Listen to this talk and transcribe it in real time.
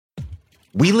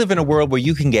We live in a world where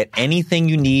you can get anything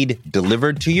you need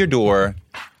delivered to your door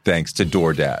thanks to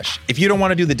DoorDash. If you don't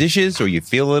want to do the dishes or you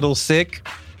feel a little sick,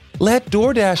 let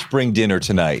DoorDash bring dinner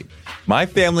tonight. My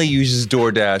family uses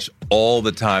DoorDash all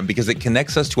the time because it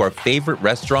connects us to our favorite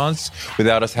restaurants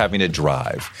without us having to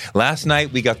drive. Last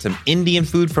night, we got some Indian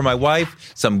food for my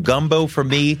wife, some gumbo for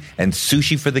me, and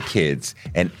sushi for the kids.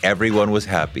 And everyone was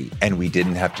happy, and we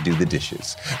didn't have to do the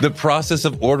dishes. The process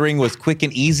of ordering was quick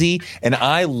and easy, and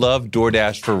I love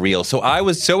DoorDash for real. So I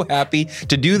was so happy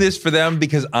to do this for them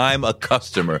because I'm a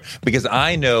customer, because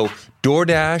I know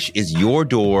DoorDash is your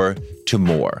door to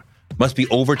more. Must be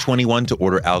over 21 to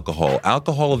order alcohol.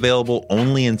 Alcohol available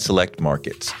only in select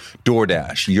markets.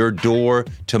 DoorDash, your door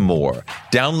to more.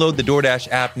 Download the DoorDash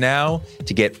app now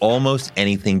to get almost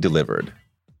anything delivered.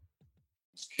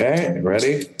 Okay,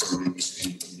 ready?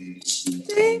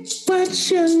 Think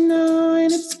what you know,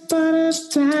 and it's about a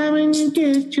time when you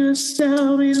get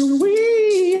yourself in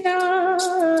we are.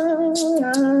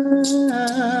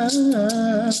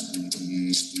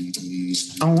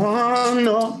 I wanna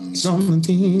know some of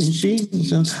the things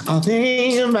she's I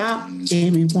think about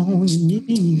everyone you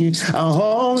need. I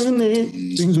hold in it,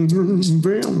 things are moving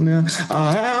real now.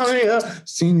 I have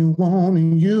seen you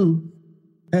wanting you.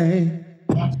 Hey,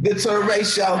 the Toure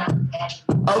Show.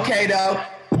 Okay, though.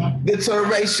 The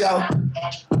Toure Show.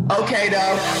 Okay,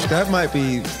 though. That might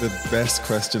be the best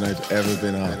question I've ever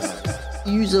been asked.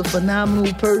 You're a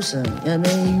phenomenal person. I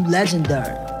mean, you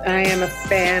legendary. I am a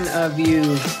fan of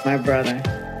you, my brother.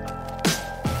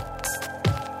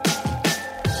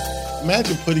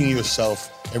 Imagine putting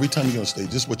yourself, every time you go on stage,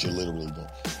 this is what you're literally doing.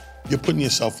 You're putting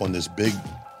yourself on this big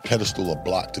pedestal or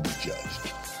block to be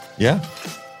judged. Yeah.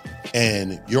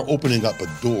 And you're opening up a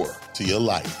door to your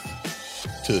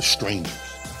life to strangers.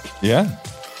 Yeah.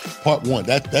 Part one,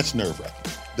 that's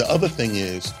nerve-wracking. The other thing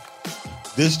is,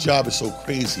 this job is so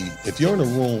crazy. If you're in a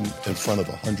room in front of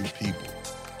 100 people,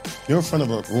 you're in front of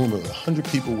a room of 100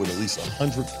 people with at least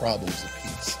 100 problems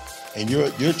apiece, and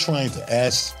you're trying to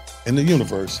ask in the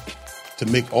universe to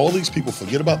make all these people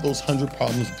forget about those 100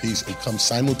 problems apiece and come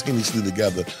simultaneously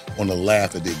together on a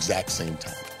laugh at the exact same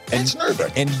time. That's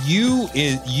nerve-wracking. And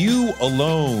you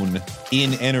alone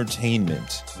in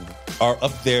entertainment are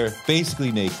up there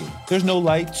basically naked. There's no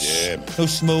lights, no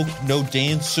smoke, no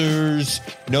dancers,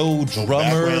 no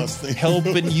drummer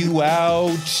helping you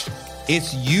out.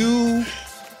 It's you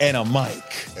and a mic.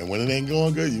 And when it ain't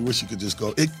going good, you wish you could just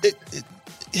go,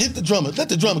 hit the drummer, let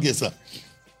the drummer get something.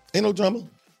 Ain't no drummer.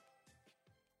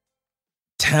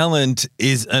 Talent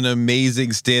is an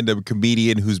amazing stand-up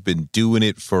comedian who's been doing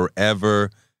it forever.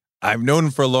 I've known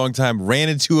him for a long time, ran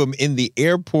into him in the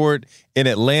airport in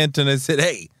Atlanta, and I said,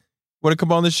 hey, want to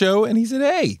come on the show? And he said,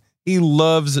 hey, he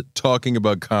loves talking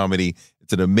about comedy.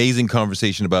 It's an amazing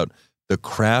conversation about the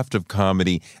craft of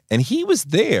comedy. And he was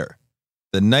there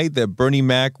the night that Bernie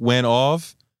Mac went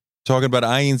off, talking about,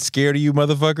 I ain't scared of you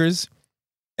motherfuckers.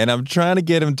 And I'm trying to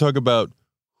get him to talk about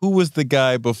who was the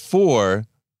guy before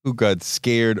who got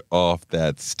scared off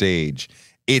that stage.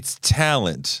 It's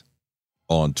Talent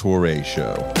on Toure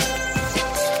Show.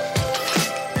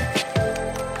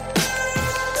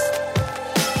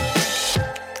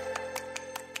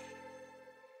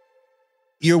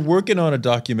 You're working on a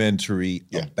documentary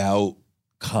about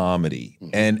comedy,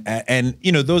 and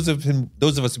you know, those of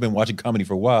us who've been watching comedy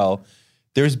for a while,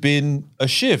 there's been a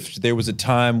shift. There was a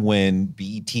time when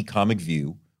BET Comic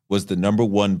View was the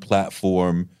 #1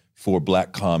 platform for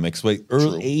Black comics, like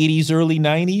early 80s, early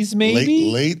 90s,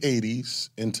 maybe? Late 80s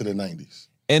into the 90s.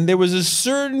 And there was a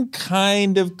certain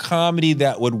kind of comedy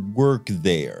that would work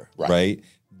there, right?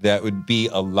 That would be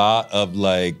a lot of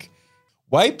like,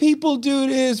 white people do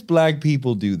this, black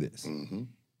people do this. Mm-hmm.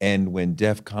 And when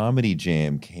Def Comedy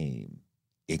Jam came,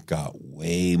 it got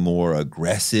way more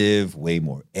aggressive, way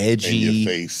more edgy. In your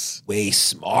face. Way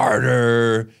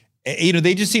smarter. You know,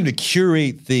 they just seem to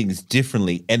curate things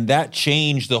differently. And that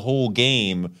changed the whole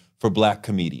game for black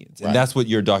comedians. And that's what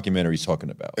your documentary is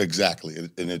talking about. Exactly.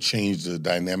 And it changed the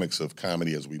dynamics of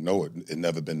comedy as we know it. It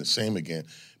never been the same again.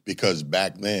 Because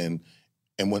back then,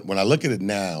 and when I look at it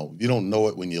now, you don't know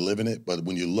it when you live in it, but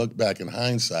when you look back in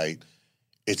hindsight,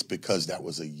 it's because that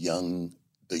was the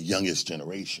youngest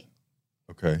generation.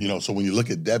 Okay. You know, so when you look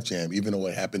at Def Jam, even though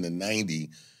it happened in 90,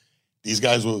 these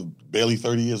guys were barely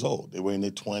 30 years old. They were in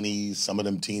their 20s, some of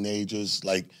them teenagers.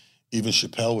 Like, even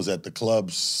Chappelle was at the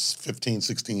clubs 15,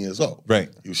 16 years old. Right.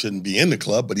 You shouldn't be in the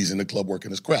club, but he's in the club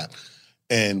working his crap.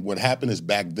 And what happened is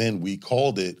back then we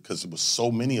called it, because there was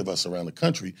so many of us around the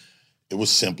country, it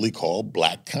was simply called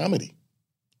black comedy,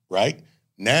 right?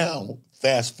 Now,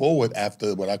 fast forward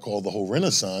after what I call the whole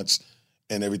Renaissance,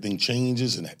 and everything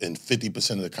changes, and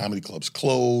 50% of the comedy clubs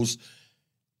close,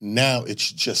 now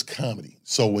it's just comedy.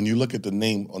 So when you look at the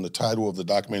name on the title of the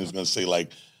documentary, it's going to say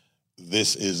like,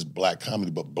 this is black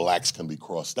comedy, but blacks can be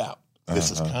crossed out. This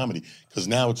is comedy. Because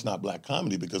now it's not black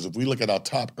comedy, because if we look at our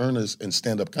top earners in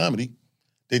stand-up comedy,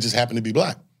 they just happen to be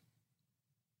black.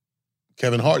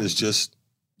 Kevin Hart is just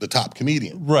the top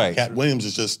comedian. Right. Cat Williams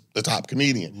is just the top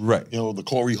comedian. Right. You know, the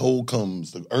Corey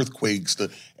Holcombs, the Earthquakes,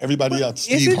 everybody else,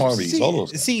 Steve Harvey's, all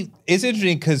those guys. See, it's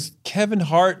interesting because Kevin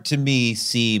Hart to me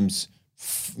seems,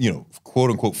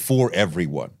 quote unquote, for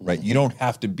everyone, right? You don't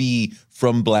have to be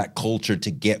from black culture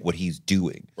to get what he's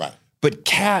doing. Right. But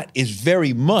Cat is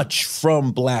very much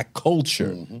from black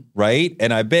culture, right?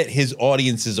 And I bet his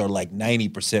audiences are like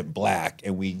 90% black,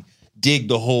 and we dig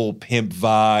the whole pimp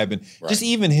vibe, and just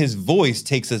even his voice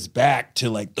takes us back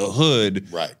to like the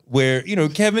hood, right? Where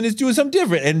Kevin is doing something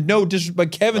different, and no disrespect,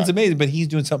 but Kevin's amazing, but he's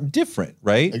doing something different,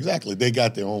 right? Exactly. They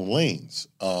got their own lanes.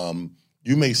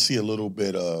 You may see a little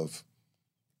bit of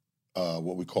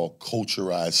what we call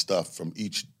culturized stuff from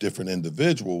each different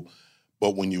individual,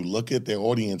 but when you look at their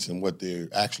audience and what they're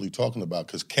actually talking about,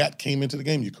 because Cat came into the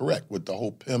game, you're correct, with the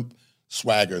whole pimp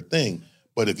swagger thing.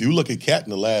 But if you look at Cat in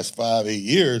the last 5-8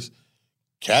 years,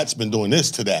 Cat's been doing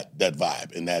this to that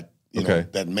vibe and that know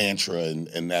that mantra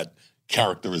and that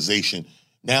characterization.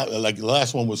 Now, like the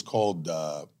last one was called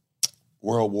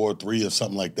World War III or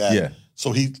something like that. Yeah.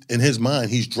 So he, in his mind,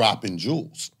 he's dropping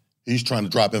jewels. He's trying to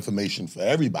drop information for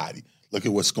everybody. Look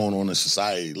at what's going on in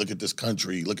society. Look at this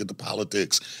country. Look at the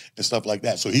politics and stuff like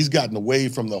that. So he's gotten away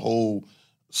from the whole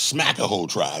smack-a-hole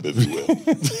tribe, if you will.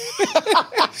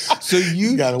 So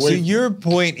your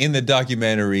point in the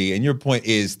documentary, and your point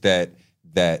is that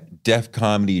Def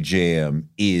Comedy Jam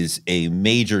is a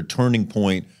major turning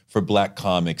point for black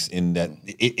comics in that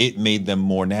it made them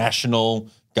more national,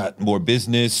 got more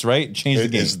business, right? Changed the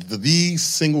game. It's the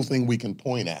single thing we can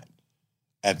point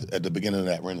at the beginning of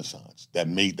that renaissance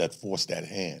that forced that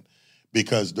hand.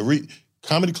 Because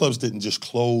comedy clubs didn't just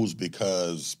close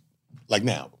because, like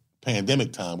now,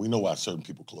 pandemic time, we know why certain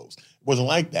people closed. It wasn't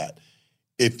like that.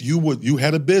 If you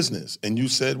had a business and you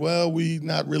said, well, we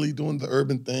not really doing the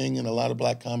urban thing and a lot of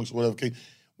black comics, whatever. Okay.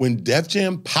 When Def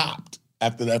Jam popped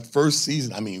after that first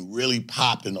season, I mean, really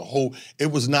popped in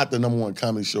it was not the #1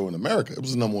 comedy show in America. It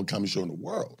was the #1 comedy show in the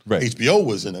world. Right. HBO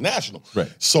was international.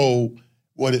 Right. So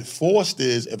what it forced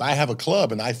is, if I have a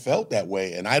club and I felt that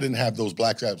way and I didn't have those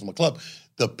black guys in my club,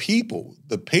 the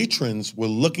patrons were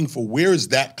looking for, where is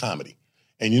that comedy?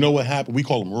 And you know what happened? We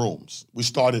call them rooms. We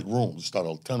started rooms. We started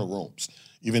a ton of rooms.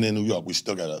 Even in New York, we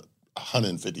still got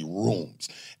 150 rooms.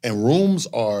 And rooms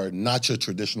are not your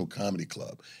traditional comedy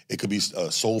club. It could be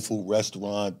a soul food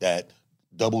restaurant that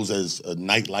doubles as a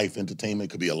nightlife entertainment.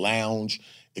 It could be a lounge.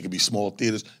 It could be small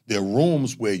theaters. There are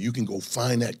rooms where you can go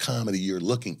find that comedy you're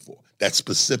looking for, that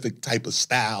specific type of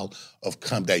style of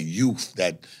that youth,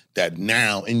 that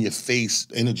now in-your-face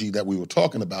energy that we were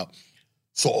talking about.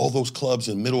 So all those clubs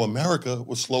in middle America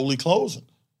were slowly closing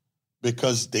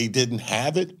because they didn't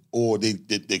have it, or they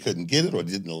couldn't get it, or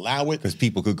they didn't allow it. Because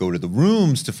people could go to the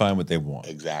rooms to find what they want.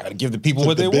 Exactly. Gotta give the people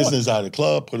what they want. Business out of the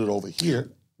club, put it over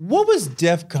here. What was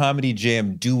Def Comedy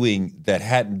Jam doing that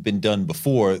hadn't been done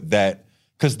before?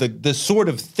 Because the sort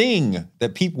of thing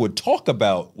that people would talk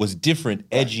about was different,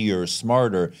 edgier,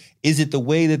 smarter. Is it the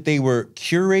way that they were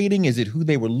curating? Is it who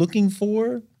they were looking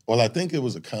for? Well, I think it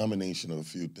was a combination of a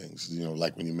few things.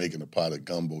 Like when you're making a pot of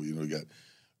gumbo, you got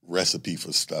recipe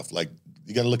for stuff. Like,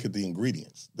 you got to look at the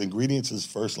ingredients. The ingredients is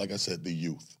first, like I said, the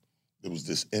youth. There was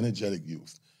this energetic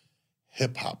youth.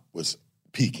 Hip-hop was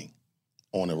peaking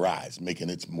on the rise, making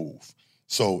its move.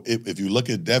 So if you look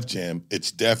at Def Jam,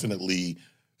 it's definitely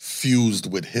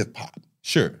fused with hip-hop.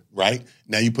 Sure. Right?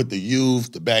 Now you put the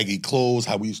youth, the baggy clothes,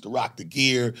 how we used to rock the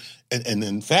gear, and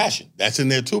then fashion. That's in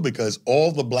there too, because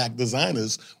all the black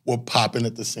designers were popping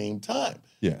at the same time.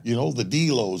 Yeah. The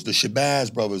D-Los, the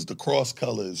Shabazz brothers, the Cross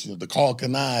Colors, the Carl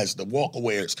Kanais, the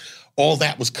Walkawares, all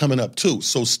that was coming up too.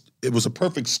 So it was a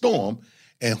perfect storm.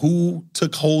 And who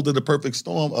took hold of the perfect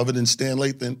storm other than Stan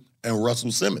Lathan and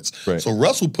Russell Simmons? Right. So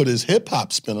Russell put his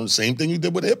hip-hop spin on the same thing he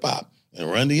did with hip-hop. And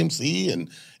Run DMC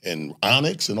and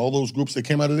Onyx and all those groups that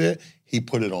came out of there, he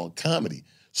put it on comedy.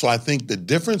 So I think the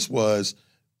difference was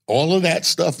all of that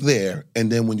stuff there,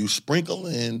 and then when you sprinkle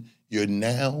in, you're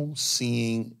now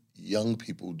seeing young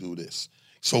people do this.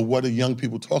 So what are young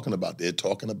people talking about? They're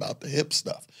talking about the hip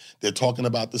stuff. They're talking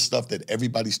about the stuff that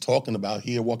everybody's talking about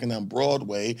here, walking down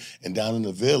Broadway and down in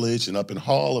the Village and up in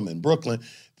Harlem and Brooklyn.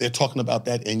 They're talking about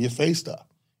that in-your-face stuff.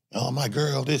 Oh, my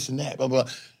girl, this and that, blah, blah.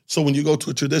 So when you go to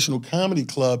a traditional comedy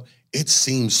club, it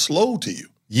seems slow to you.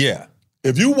 Yeah.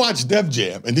 If you watch Def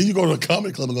Jam and then you go to a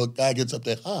comedy club and guy gets up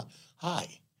there, hi.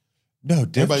 No,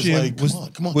 Def Everybody's Jam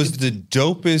like, come on. was the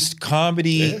dopest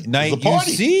comedy night you've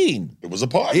seen. It was a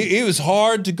party. It was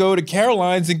hard to go to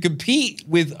Caroline's and compete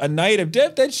with a night of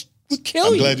Def. That would kill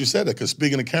you. I'm glad you said that, because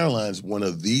speaking of Caroline's, one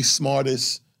of the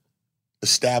smartest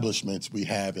establishments we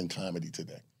have in comedy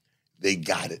today. They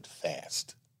got it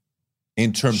fast.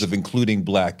 In terms of including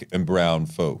black and brown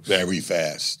folks. Very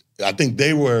fast. I think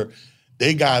they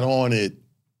got on it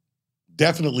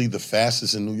definitely the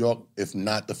fastest in New York, if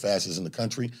not the fastest in the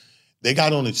country. They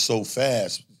got on it so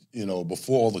fast,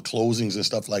 before all the closings and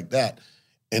stuff like that.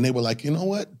 And they were like, you know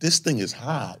what? This thing is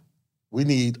hot. We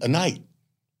need a night.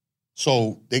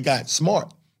 So they got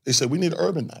smart. They said, we need an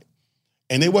urban night.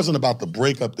 And it wasn't about to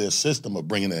break up their system of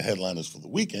bringing in headliners for the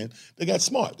weekend. They got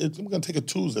smart. We're going to take a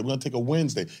Tuesday. We're going to take a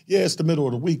Wednesday. Yeah, it's the middle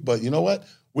of the week, but you know what?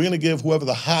 We're going to give whoever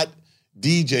the hot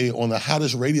DJ on the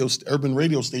hottest urban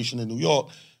radio station in New York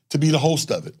to be the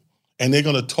host of it. And they're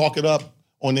going to talk it up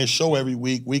on their show every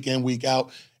week, week in, week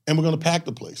out, and we're going to pack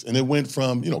the place. And it went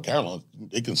from, Caroline,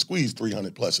 they can squeeze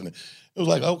 300 plus in it. It was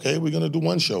like, okay, we're going to do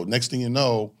one show. Next thing you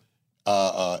know,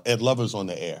 Ed Lover's on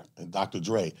the air and Dr.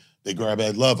 Dre. They grab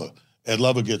Ed Lover. Ed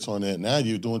Lover gets on there. Now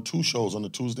you're doing 2 shows on a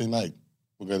Tuesday night.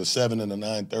 We're going to 7 and a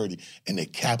 9:30, and they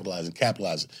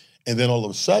capitalize. And then all of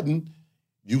a sudden,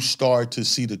 you start to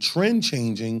see the trend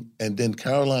changing, and then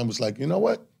Caroline was like, you know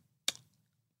what?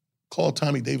 Call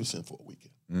Tommy Davidson for a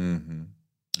weekend. Mm-hmm.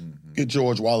 Mm-hmm. Get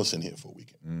George Wallace in here for a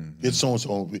weekend. Mm-hmm. Get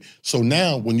so-and-so. So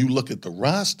now when you look at the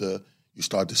roster, you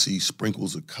start to see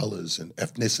sprinkles of colors and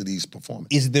ethnicities performing.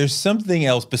 Is there something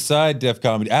else beside Def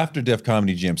Comedy, after Def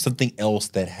Comedy Jam, something else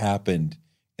that happened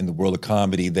in the world of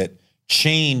comedy that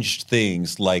changed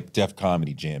things like Def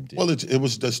Comedy Jam did? Well, it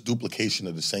was just duplication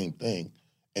of the same thing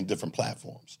in different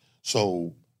platforms.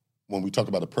 So when we talk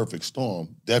about a perfect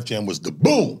storm, Def Jam was the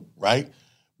boom, right?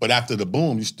 But after the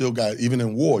boom, you still got, even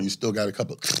in war, you still got a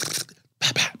couple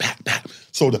pap, pap, pap, pap.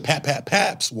 So the pap, pap,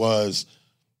 paps was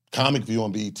Comic View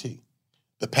on BET.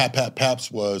 The pap, pap, paps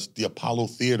was the Apollo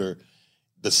Theater.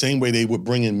 The same way they would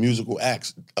bring in musical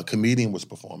acts, a comedian was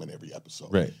performing every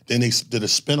episode. Right. Then they did a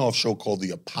spinoff show called the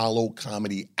Apollo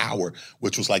Comedy Hour,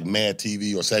 which was like Mad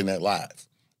TV or Saturday Night Live,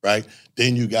 right?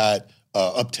 Then you got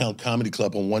Uptown Comedy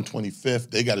Club on 125th.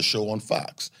 They got a show on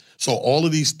Fox. So all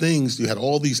of these things, you had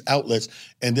all these outlets.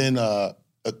 And then on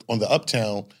the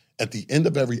Uptown, at the end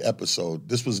of every episode,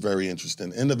 this was very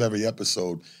interesting. End of every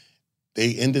episode,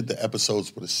 they ended the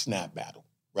episodes with a snap battle,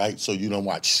 right? So you don't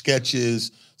watch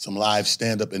sketches, some live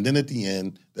stand-up, and then at the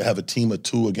end, they have a team of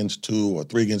 2 against 2 or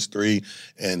 3 against 3,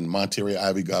 and Monterey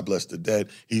Ivy, God bless the dead,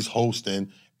 he's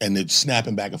hosting, and they're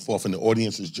snapping back and forth, and the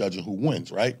audience is judging who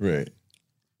wins, right? Right.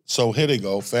 So here they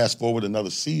go. Fast forward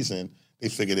another season, they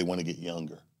figure they want to get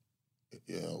younger.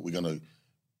 We're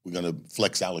gonna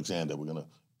flex Alexander. We're gonna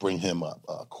bring him up.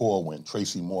 Corwin,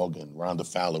 Tracy Morgan, Rhonda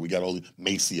Fowler. We got all the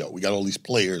Maceo. We got all these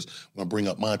players. We're gonna bring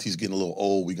up Monty's getting a little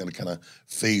old. We're gonna kind of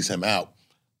phase him out.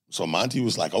 So Monty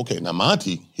was like, okay, now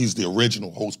Monty, he's the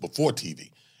original host before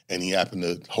TV, and he happened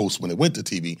to host when it went to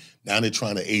TV. Now they're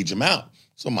trying to age him out.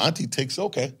 So Monty takes,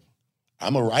 okay,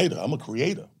 I'm a writer. I'm a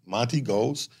creator. Monty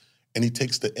goes and he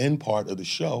takes the end part of the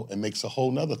show and makes a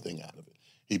whole nother thing out of it.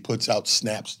 He puts out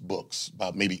Snaps books,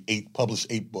 about maybe 8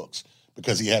 books,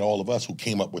 because he had all of us who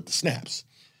came up with the Snaps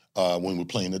when we were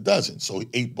playing the dozen. So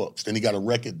 8 books. Then he got a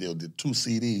record deal, did 2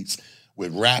 CDs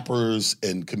with rappers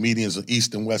and comedians on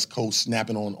East and West Coast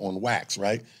snapping on wax,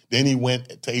 right? Then he went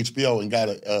to HBO and got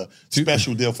a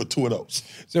special deal for 2 of those.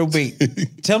 So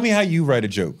wait, tell me how you write a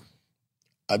joke.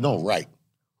 I don't write.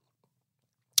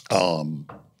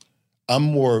 I'm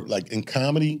more like in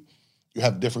comedy, you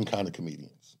have different kind of comedians.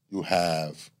 You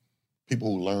have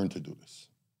people who learn to do this,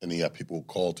 and then you have people who are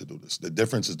called to do this. The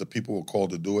difference is the people who are called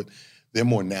to do it, they're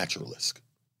more naturalistic.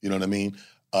 You know what I mean?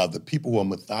 The people who are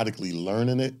methodically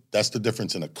learning it, that's the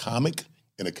difference in a comic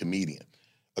and a comedian.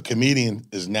 A comedian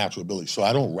is natural ability. So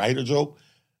I don't write a joke.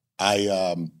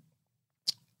 I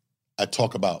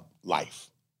talk about life,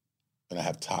 and I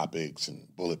have topics and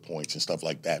bullet points and stuff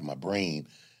like that in my brain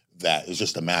that is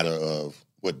just a matter of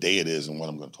what day it is and what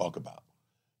I'm going to talk about.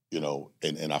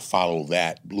 And I follow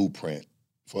that blueprint.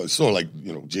 It's sort of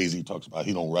like, Jay-Z talks about,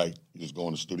 he don't write, he just go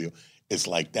in the studio. It's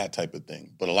like that type of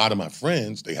thing. But a lot of my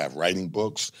friends, they have writing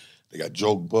books, they got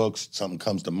joke books, something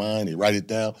comes to mind, they write it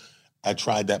down. I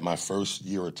tried that my first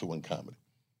year or 2 in comedy.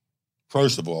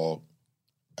 First of all,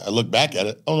 I look back at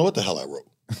it, I don't know what the hell I wrote.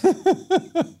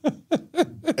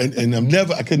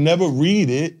 and I could never read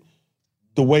it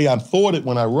the way I thought it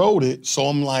when I wrote it. So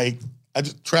I'm like, I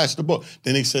just trashed the book.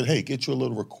 Then they said, hey, get you a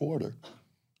little recorder.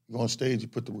 You go on stage, you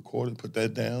put the recorder, put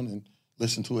that down and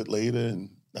listen to it later, and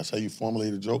that's how you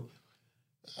formulate a joke.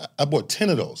 I bought 10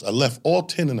 of those. I left all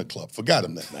 10 in the club, forgot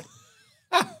them that night.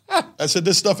 I said,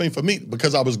 this stuff ain't for me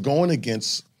because I was going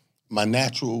against my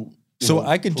natural. So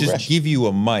I could just give you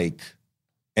a mic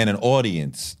and an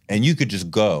audience and you could just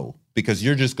go because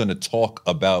you're just going to talk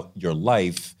about your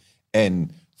life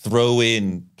and throw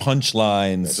in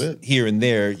punchlines here and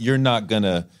there. You're not going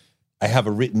to, I have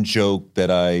a written joke that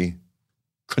I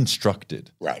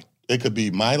constructed. Right. It could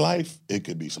be my life. It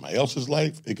could be somebody else's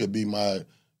life. It could be my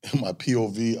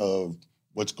POV of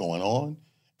what's going on.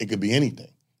 It could be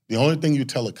anything. The only thing you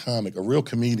tell a comic, a real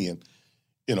comedian,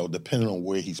 depending on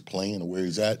where he's playing or where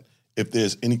he's at, if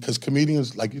there's any, because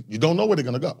comedians, like, you don't know where they're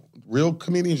going to go. Real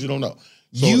comedians, you don't know.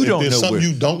 So you if don't there's know something where,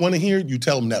 you don't want to hear, you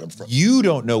tell them that up front. You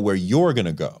don't know where you're going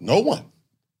to go. No one.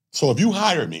 So if you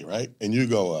hire me, right, and you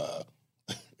go,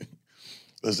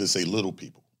 let's just say little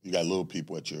people. You got little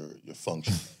people at your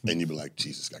function, and you be like,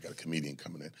 Jesus, I got a comedian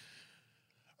coming in.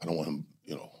 I don't want him,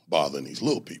 bothering these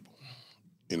little people.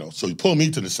 So you pull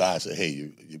me to the side and say, hey,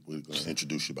 we're going to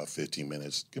introduce you about 15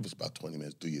 minutes. Give us about 20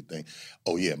 minutes. Do your thing.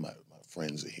 Oh, yeah, my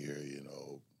friends are here,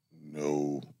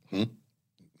 No.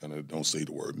 Don't say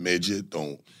the word midget.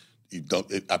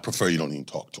 I prefer you don't even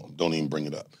talk to them. Don't even bring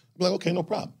it up. I'm like, okay, no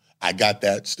problem. I got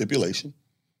that stipulation.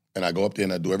 And I go up there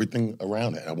and I do everything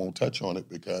around it. I won't touch on it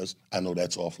because I know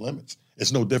that's off limits.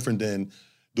 It's no different than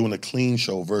doing a clean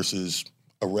show versus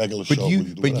a regular show.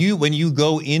 When you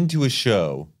go into a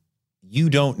show, you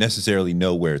don't necessarily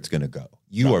know where it's going to go.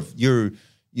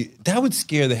 That would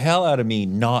scare the hell out of me,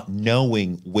 not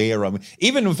knowing where I'm.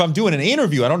 Even if I'm doing an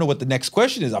interview, I don't know what the next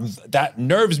question is. That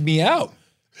nerves me out.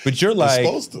 But you're like,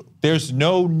 there's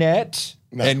no net,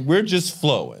 and we're just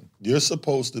flowing. You're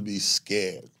supposed to be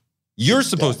scared. You're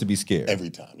supposed to be scared. Every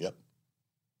time, yep.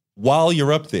 While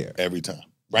you're up there. Every time.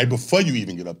 Right before you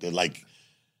even get up there. Like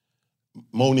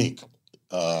Monique.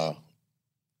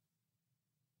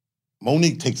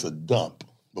 Monique takes a dump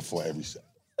before every set.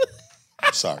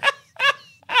 Sorry.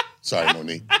 Sorry,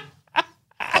 Monique.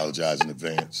 Apologize in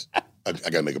advance. I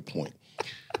got to make a point.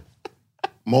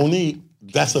 Monique,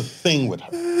 that's a thing with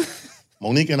her.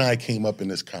 Monique and I came up in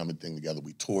this comedy thing together.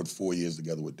 We toured 4 years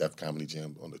together with Def Comedy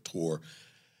Jam on the tour.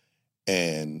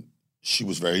 And she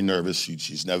was very nervous.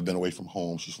 She's never been away from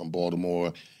home. She's from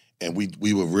Baltimore. And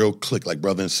we were real click, like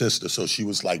brother and sister. So she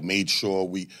was like, made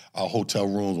sure our hotel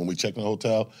rooms, when we check in the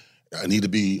hotel, I need to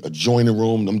be adjoining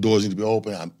room. Them doors need to be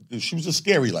open. She was just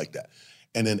scary like that.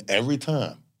 And then every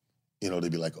time,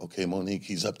 they'd be like, okay, Monique,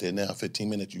 he's up there now, 15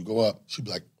 minutes, you go up. She'd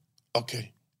be like,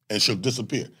 okay. And she'll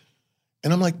disappear.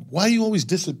 And I'm like, why you always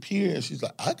disappear? And she's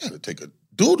like, I got to take a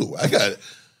doo-doo.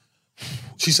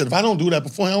 She said, if I don't do that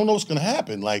before, I don't know what's going to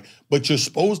happen. Like, but you're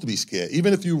supposed to be scared.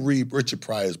 Even if you read Richard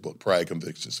Pryor's book, Prior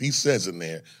Convictions, he says in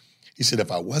there, he said,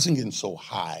 if I wasn't getting so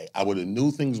high, I would have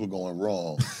knew things were going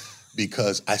wrong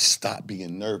because I stopped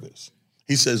being nervous.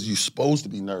 He says, you're supposed to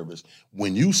be nervous.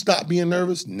 When you stop being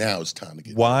nervous, now it's time to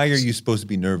get Why nervous. Are you supposed to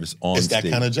be nervous on stage? It's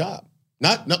that kind of job.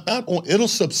 Not on, it'll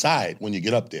subside when you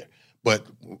get up there. But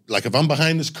like if I'm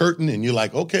behind this curtain and you're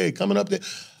like, okay, coming up there,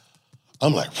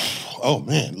 I'm like, oh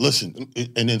man, listen.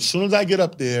 And then as soon as I get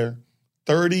up there,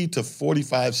 30 to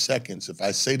 45 seconds, if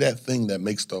I say that thing that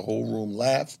makes the whole room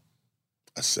laugh,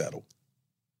 I settle.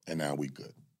 And now we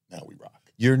good. Now we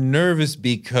rock. You're nervous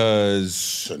because...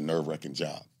 It's a nerve-wracking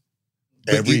job.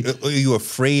 Are you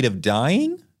afraid of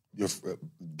dying? You're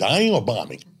dying or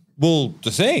bombing? Well,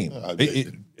 the same.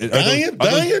 Dying?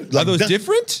 Are those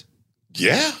different?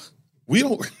 Yeah. We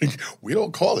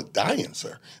don't call it dying,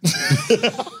 sir.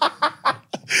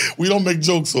 We don't make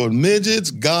jokes on midgets,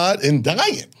 God, and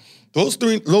dying.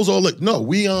 Those all look. No,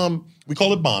 we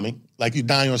call it bombing. Like you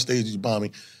dying on stage, you're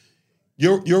bombing.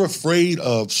 You're afraid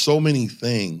of so many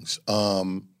things.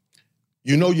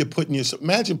 You're putting yourself.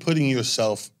 Imagine putting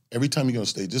yourself every time you go on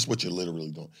stage. This is what you're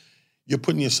literally doing. You're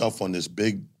putting yourself on this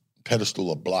big pedestal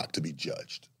or block to be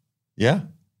judged. Yeah.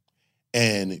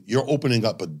 And you're opening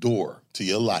up a door to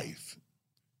your life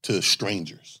to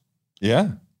strangers.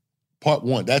 Yeah. Part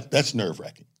one, that's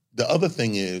nerve-wracking. The other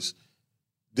thing is,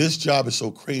 this job is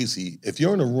so crazy. If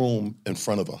you're in a room in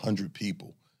front of 100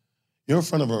 people, you're in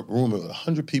front of a room of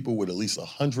 100 people with at least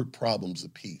 100 problems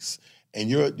apiece, and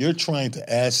you're trying to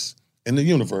ask in the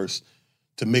universe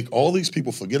to make all these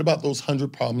people forget about those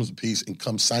 100 problems apiece and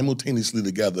come simultaneously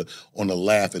together on a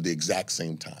laugh at the exact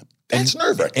same time. That's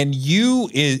nerve-wracking. And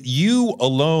you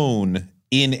alone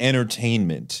in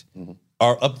entertainment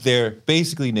are up there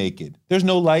basically naked. There's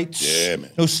no lights,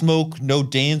 no smoke, no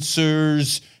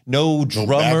dancers, no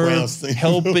drummer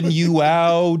helping you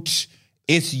out.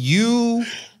 It's you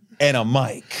and a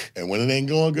mic. And when it ain't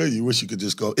going good, you wish you could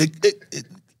just go, hit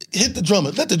the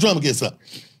drummer, let the drummer get something.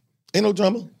 Ain't no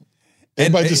drummer.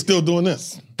 Everybody just still doing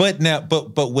this.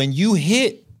 But when you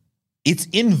hit it's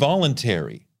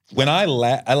involuntary. When I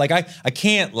laugh, I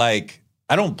can't like,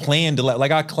 I don't plan to laugh.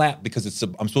 Like I clap because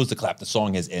I'm supposed to clap. The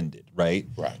song has ended, right?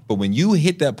 Right. But when you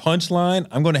hit that punchline,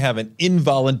 I'm going to have an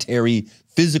involuntary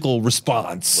physical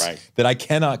response that I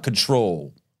cannot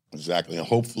control. Exactly. And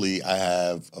hopefully I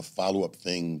have a follow-up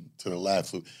thing to the laugh.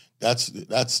 So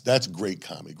that's great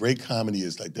comedy. Great comedy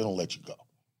is like they don't let you go.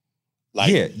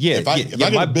 Like if I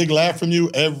get a big laugh from you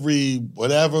every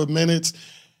whatever minutes,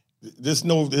 there's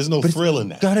no thrill in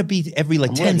that. Gotta be every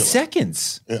 10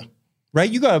 seconds. Yeah. Right?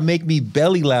 You gotta make me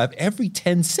belly laugh every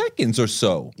 10 seconds or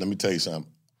so. Let me tell you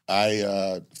something.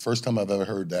 First time I've ever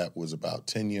heard that was about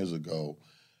 10 years ago.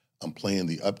 I'm playing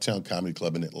the Uptown Comedy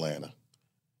Club in Atlanta.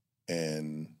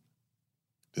 And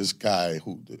this guy,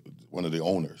 one of the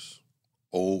owners,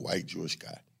 old white Jewish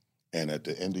guy, and at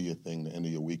the end of your thing, the end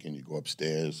of your weekend, you go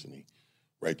upstairs and he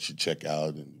writes your check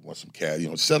out and wants some cash,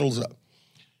 settles up.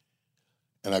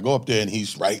 And I go up there and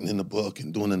he's writing in the book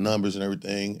and doing the numbers and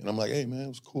everything. And I'm like, hey, man, it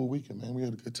was a cool weekend, man. We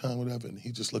had a good time, whatever. And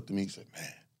he just looked at me and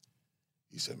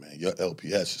said, man, your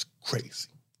LPS is crazy.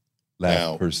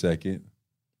 Laugh per second.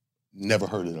 Never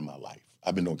heard it in my life.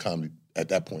 I've been doing comedy at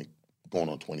that point going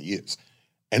on 20 years.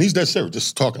 And he's dead serious,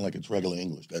 just talking like it's regular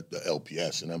English, the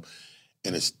LPS.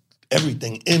 And it's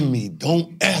everything in me.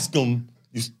 Don't ask him.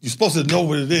 You're supposed to know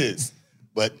what it is.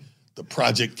 But the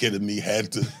project kid in me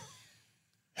had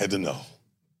to know.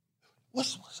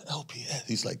 What's LPS?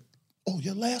 He's like, oh,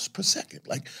 your laughs per second.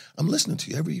 Like, I'm listening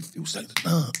to you every few seconds.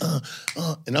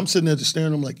 And I'm sitting there just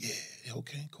staring at him like, yeah,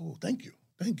 okay, cool. Thank you.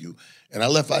 And I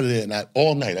left out of there, and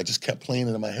all night I just kept playing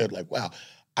it in my head like, wow,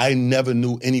 I never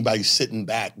knew anybody sitting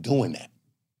back doing that.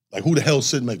 Like, who the hell's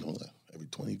sitting back doing that? Every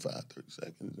 25, 30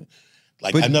 seconds.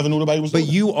 Like, I never knew nobody was doing that.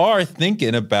 But you are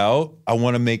thinking about, I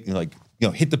want to make,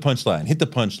 hit the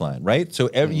punchline, right? So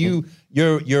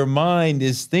your mind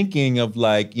is thinking of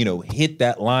hit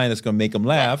that line that's going to make them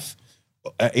laugh,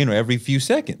 every few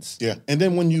seconds. Yeah, and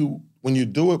then when you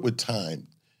do it with time,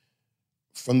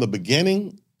 from the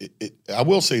beginning, I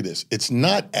will say this, it's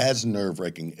not as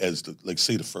nerve-wracking as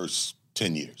say the first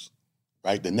 10 years,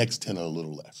 right? The next 10 are a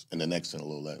little less, and the next 10 a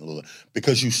little less,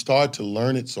 because you start to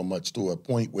learn it so much to a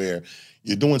point where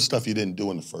you're doing stuff you didn't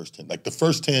do in the first 10. Like the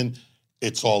first 10,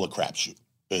 it's all a crapshoot.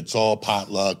 It's all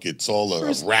potluck. It's all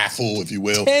a raffle, if you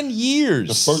will. 10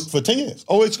 years. For 10 years.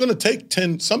 Oh, it's going to take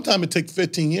 10, sometime it takes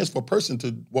 15 years for a person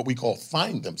to what we call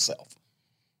find themselves.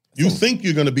 You think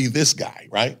you're going to be this guy,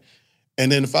 right?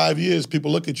 And then in 5 years,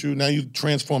 people look at you, now you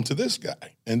transform to this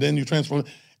guy. And then you transform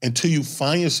until you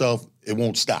find yourself, it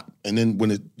won't stop. And then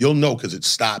you'll know because it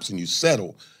stops and you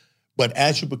settle. But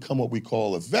as you become what we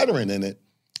call a veteran in it,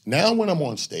 now when I'm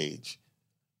on stage,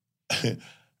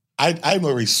 I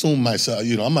already assume myself,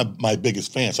 I'm my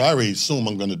biggest fan, so I already assume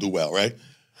I'm going to do well, right?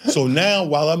 So now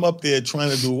while I'm up there trying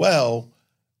to do well,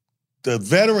 the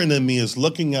veteran in me is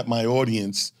looking at my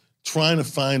audience, trying to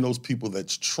find those people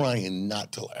that's trying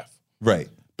not to laugh. Right.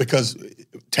 Because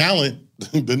talent,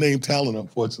 the name talent,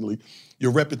 unfortunately,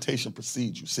 your reputation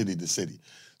precedes you city to city.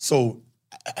 So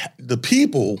the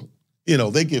people,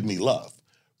 they give me love.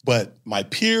 But my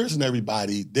peers and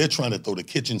everybody, they're trying to throw the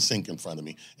kitchen sink in front of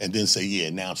me and then say,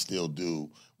 yeah, now still do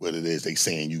what it is they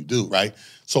saying you do, right?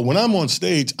 So when I'm on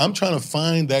stage, I'm trying to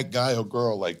find that guy or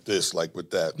girl like this, like with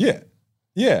that. Yeah.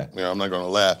 Yeah. I'm not going to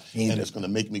laugh, and it's going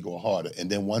to make me go harder. And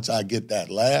then once I get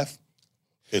that laugh,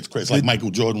 it's crazy. It's like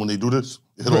Michael Jordan when they do this,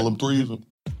 hit all them threes.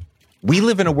 We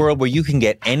live in a world where you can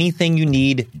get anything you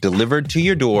need delivered to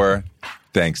your door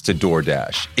thanks to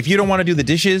DoorDash. If you don't want to do the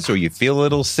dishes or you feel a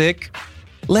little sick,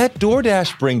 let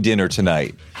DoorDash bring dinner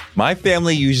tonight. My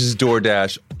family uses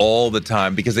DoorDash all the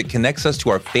time because it connects us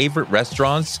to our favorite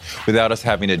restaurants without us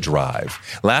having to drive.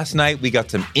 Last night, we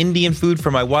got some Indian food for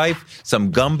my wife,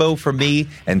 some gumbo for me,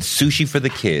 and sushi for the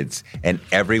kids. And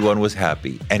everyone was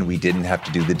happy, and we didn't have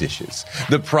to do the dishes.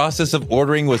 The process of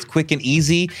ordering was quick and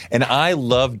easy, and I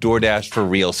love DoorDash for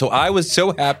real. So I was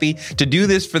so happy to do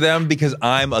this for them because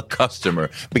I'm a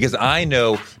customer, because I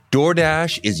know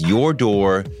DoorDash is your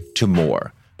door to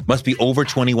more. Must be over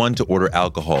 21 to order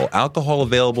alcohol. Alcohol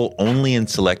available only in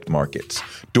select markets.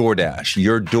 DoorDash,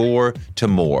 your door to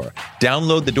more.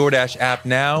 Download the DoorDash app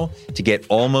now to get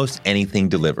almost anything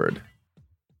delivered.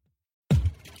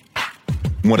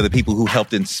 One of the people who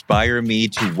helped inspire me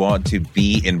to want to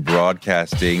be in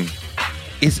broadcasting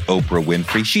is Oprah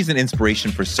Winfrey. She's an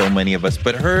inspiration for so many of us,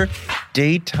 but her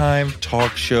daytime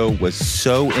talk show was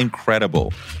so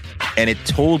incredible. And it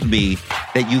told me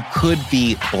that you could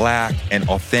be Black and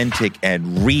authentic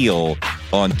and real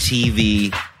on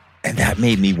TV, and that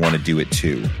made me want to do it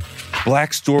too.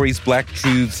 Black Stories, Black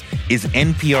Truths is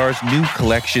NPR's new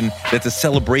collection that's a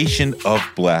celebration of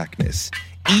Blackness.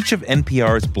 Each of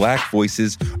NPR's Black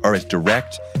voices are as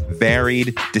direct,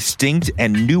 varied, distinct,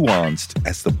 and nuanced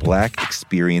as the Black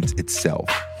experience itself.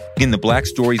 In the Black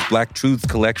Stories, Black Truths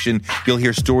collection, you'll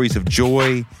hear stories of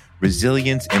joy,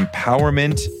 resilience,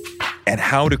 empowerment, and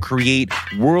how to create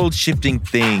world-shifting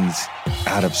things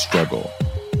out of struggle.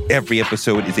 Every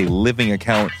episode is a living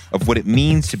account of what it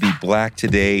means to be Black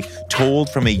today, told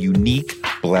from a unique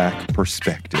Black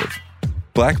perspective.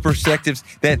 Black perspectives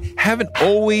that haven't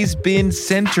always been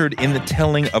centered in the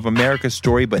telling of America's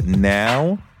story, but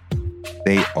now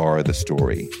they are the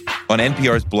story. On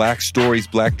NPR's Black Stories,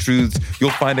 Black Truths,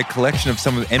 you'll find a collection of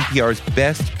some of NPR's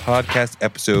best podcast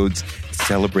episodes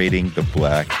celebrating the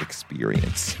Black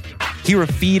experience. Hear a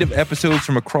feed of episodes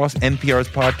from across NPR's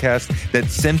podcasts that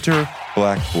center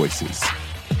Black voices.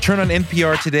 Turn on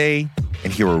NPR today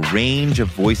and hear a range of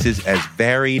voices as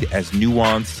varied, as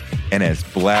nuanced, and as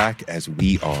Black as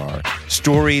we are.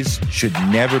 Stories should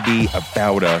never be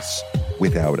about us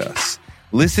without us.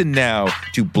 Listen now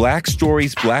to Black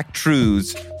Stories, Black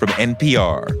Truths from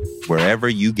NPR, wherever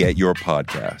you get your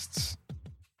podcasts.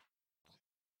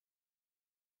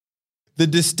 The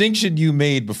distinction you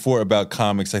made before about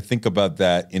comics, I think about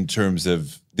that in terms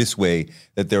of this way,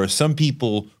 that there are some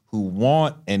people who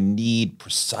want and need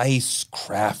precise,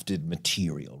 crafted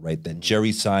material, right? That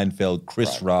Jerry Seinfeld,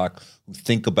 Chris Rock, who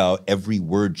think about every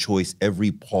word choice,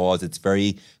 every pause. It's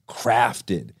very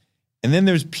crafted. And then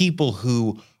there's people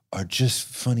who are just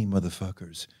funny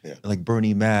motherfuckers. Yeah. Like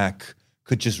Bernie Mac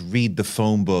could just read the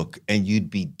phone book and you'd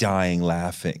be dying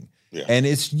laughing. Yeah. And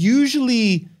it's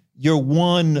usually you're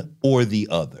one or the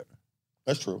other.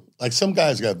 That's true. Like some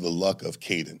guys got the luck of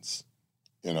cadence.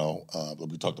 You know,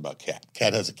 we talked about Cat.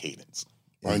 Cat has a cadence.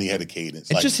 Bernie had a cadence.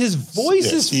 It's like, just his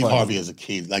voice is Steve funny. Harvey has a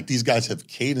cadence. Like these guys have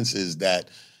cadences that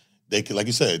they could, like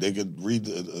you said, they could read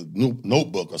a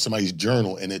notebook or somebody's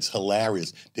journal and it's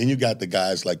hilarious. Then you got the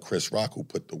guys like Chris Rock who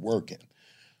put the work in.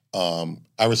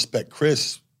 I respect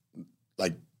Chris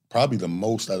like probably the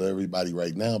most out of everybody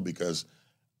right now because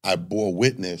I bore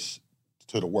witness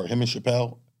to the work. Him and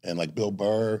Chappelle and like Bill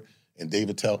Burr and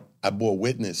David Tell, I bore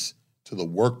witness to the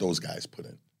work those guys put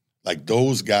in. Like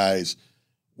those guys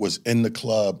was in the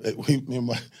club.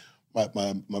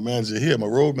 My manager here, my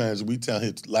road manager, we tell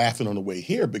him laughing on the way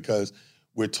here because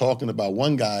we're talking about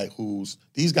one guy who's,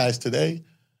 these guys today,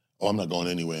 oh, I'm not going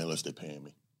anywhere unless they're paying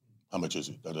me. How much is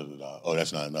it? Da, da, da, da. Oh,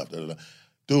 that's not enough. Da, da, da.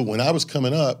 Dude, when I was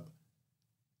coming up,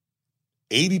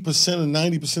 80% or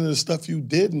 90% of the stuff you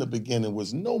did in the beginning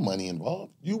was no money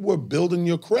involved. You were building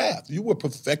your craft. You were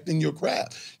perfecting your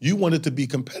craft. You wanted to be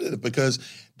competitive because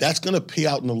that's going to pay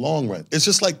out in the long run. It's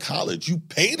just like college. You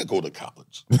pay to go to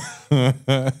college,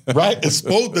 right? It's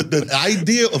supposed the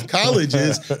idea of college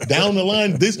is down the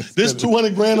line, this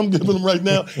 $200,000 I'm giving them right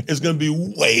now is going to be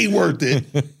way worth it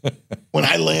when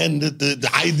I land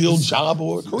the ideal job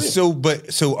or career.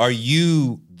 So are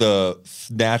you the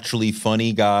naturally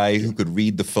funny guy who could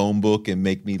read the phone book and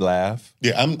make me laugh?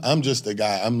 Yeah, I'm just a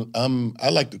guy. I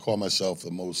like to call myself the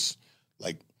most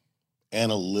like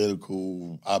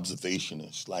analytical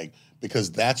observationist, like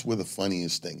because that's where the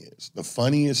funniest thing is. The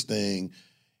funniest thing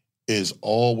is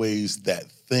always that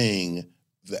thing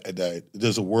that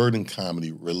there's a word in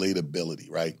comedy, relatability,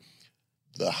 right?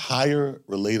 The higher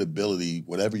relatability,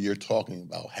 whatever you're talking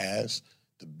about has,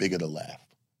 the bigger the laugh.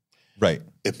 Right.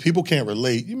 If people can't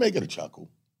relate, you may get a chuckle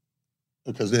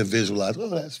because they're visualized, oh,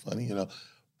 that's funny, you know.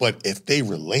 But if they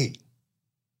relate,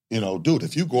 you know, dude,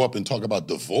 if you go up and talk about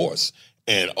divorce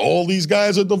and all these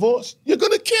guys are divorced, you're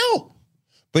going to kill.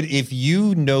 But if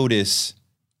you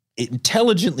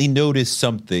intelligently notice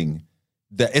something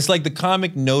that it's like the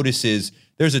comic notices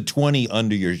there's a 20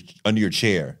 under your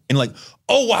chair and like,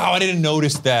 oh, wow, I didn't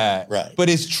notice that. Right. But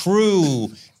it's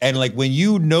true. And like when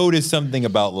you notice something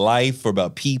about life or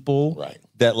about people, right,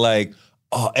 that like,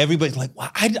 oh, everybody's like,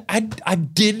 wow, I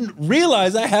didn't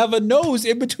realize I have a nose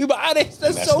in between my eyes.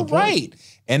 That's so right.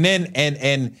 And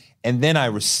then I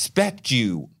respect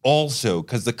you also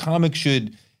because the comic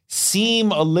should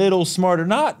seem a little smarter.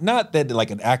 Not that like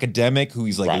an academic who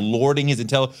he's like lording his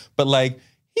intelligence, but like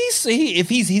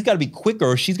he's got to be quicker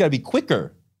or she's got to be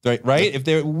quicker. Right? Yeah. If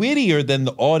they're wittier than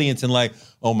the audience and like,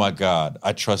 oh my God,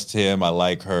 I trust him, I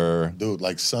like her. Dude,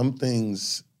 like some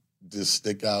things just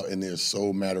stick out and they're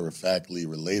so matter-of-factly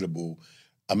relatable.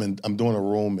 I'm doing a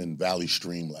room in Valley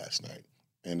Stream last night.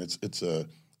 And it's a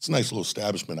nice little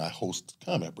establishment. I host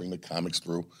comic, I bring the comics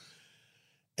through.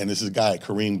 And this is a guy,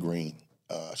 Kareem Green.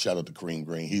 Shout out to Kareem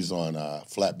Green. He's on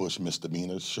Flatbush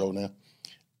Misdemeanors show now.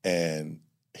 And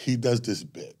he does this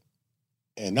bit.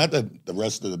 And not that the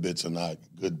rest of the bits are not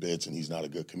good bits and he's not a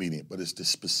good comedian, but it's the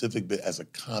specific bit as a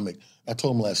comic. I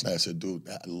told him last night, I said, dude,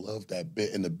 I love that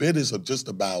bit. And the bit is just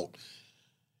about,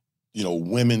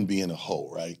 women being a hoe,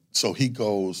 right? So he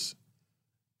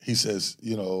says,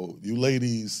 you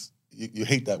ladies, you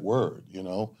hate that word,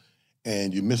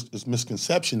 and this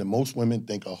misconception that most women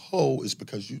think a hoe is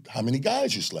because how many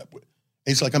guys you slept with.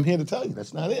 And he's like, I'm here to tell you,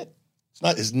 that's not it.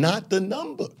 It's not the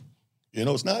number.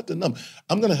 It's not the number.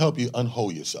 I'm going to help you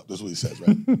unhole yourself. That's what he says,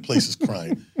 right? Place is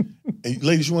crying. And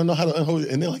ladies, you want to know how to unhole it?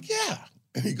 And they're like, yeah.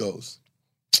 And he goes,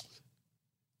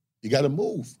 you got to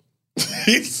move.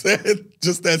 He said,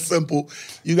 just that simple.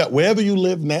 You got, wherever you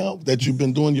live now that you've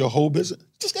been doing your whole business,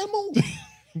 just got to move.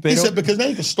 He said, because now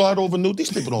you can start over new.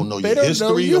 These people don't know your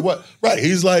history or what. Right.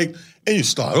 He's like, and you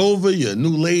start over, you're a new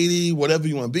lady, whatever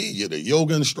you want to be. You're the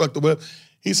yoga instructor, whatever.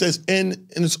 He says, and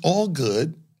it's all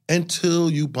good until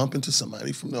you bump into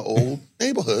somebody from the old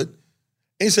neighborhood.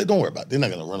 And he said, don't worry about it. They're not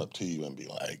going to run up to you and be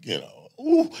like,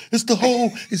 ooh, it's the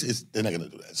whole. They're not going to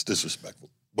do that. It's disrespectful.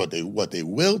 But what they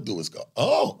will do is go,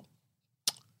 oh,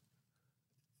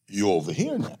 you over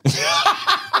here now.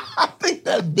 I think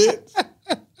that bit,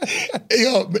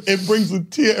 it brings a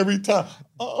tear every time.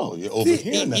 Oh, you're over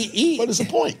here now. But it's a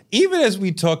point. Even as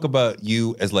we talk about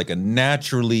you as like a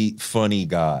naturally funny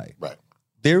guy, right?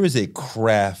 There is a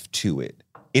craft to it.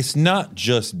 It's not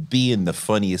just being the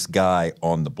funniest guy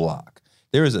on the block.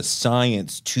 There is a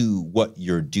science to what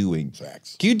you're doing.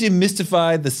 Facts. Can you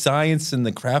demystify the science and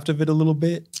the craft of it a little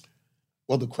bit?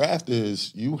 Well, the craft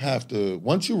is you have to,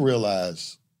 once you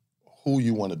realize who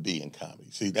you want to be in comedy.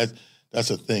 See, that's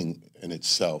a thing in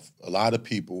itself. A lot of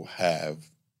people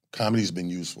comedy's been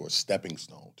used for a stepping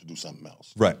stone to do something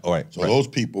else. Right, all right. So those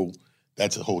people,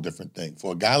 that's a whole different thing.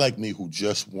 For a guy like me who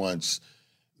just wants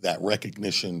that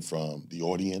recognition from the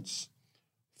audience,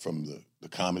 from the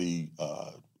comedy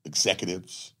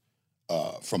executives,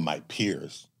 from my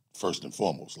peers, first and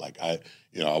foremost. Like I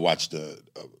watched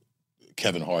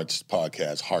Kevin Hart's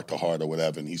podcast, Heart to Heart or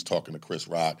whatever, and he's talking to Chris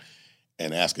Rock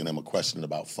and asking him a question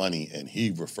about funny, and he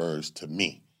refers to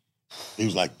me. He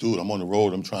was like, dude, I'm on the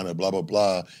road, I'm trying to blah, blah,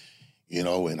 blah, and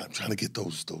I'm trying to get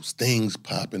those things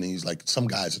popping. And he's like, some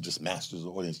guys are just masters of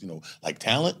the audience, like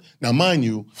talent. Now, mind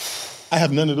you, I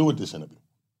have nothing to do with this interview.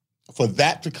 For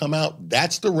that to come out,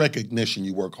 that's the recognition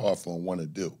you work hard for and want to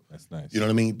do. That's nice. You know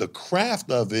what I mean? The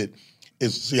craft of it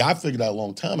is, I figured out a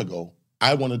long time ago,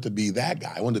 I wanted to be that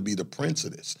guy. I wanted to be the Prince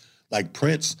of this. Like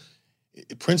Prince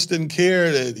didn't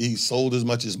care that he sold as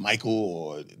much as Michael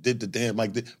or did the damn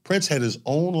Mike. Prince had his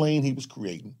own lane he was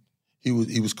creating. He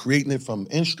was creating it from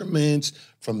instruments,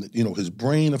 from his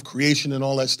brain of creation and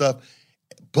all that stuff.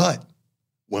 But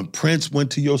when Prince went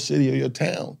to your city or your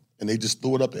town and they just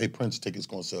threw it up, hey, Prince tickets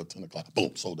going to sell at 10 o'clock.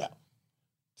 Boom, sold out.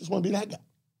 Just want to be that guy.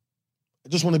 I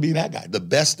just want to be that guy, the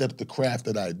best at the craft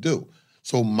that I do.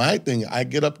 So my thing, I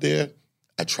get up there,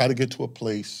 I try to get to a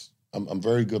place. I'm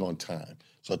very good on time.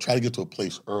 So I try to get to a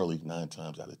place early 9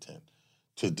 times out of 10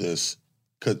 to this,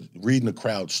 because reading the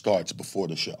crowd starts before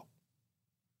the show.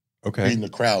 Okay. Reading the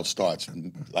crowd starts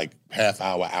like half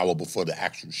hour before the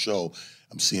actual show.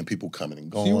 I'm seeing people coming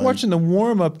and going. So you're watching the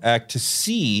warm-up act to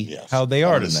see how they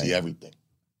are tonight. See everything.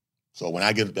 So when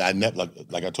I get,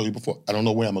 like I told you before, I don't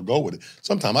know where I'm going to go with it.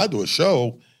 Sometimes I do a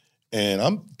show and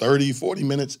I'm 30, 40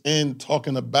 minutes in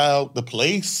talking about the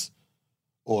place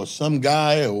or some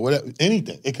guy or whatever,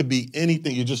 anything. It could be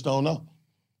anything. You just don't know.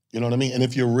 You know what I mean? And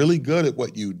if you're really good at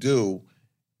what you do,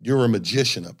 you're a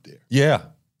magician up there. Yeah,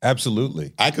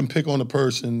 absolutely. I can pick on a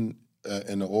person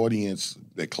in the audience,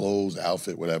 their clothes,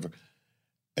 outfit, whatever,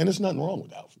 and there's nothing wrong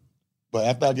with the outfit. But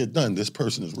after I get done, this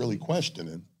person is really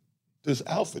questioning this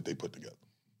outfit they put together.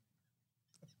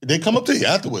 They come up to you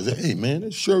afterwards, hey, man,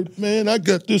 this shirt, man, I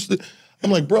got this.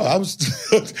 I'm like, bro, I'm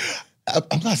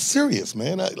not serious,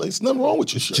 man. There's nothing wrong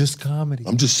with your shirt. Just comedy.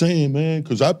 I'm just saying, man,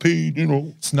 because I paid,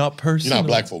 It's not personal. You know how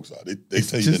black folks are. They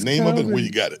tell you the name of it and where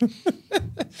you got it.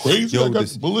 Crazy, I got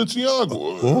Balenciaga.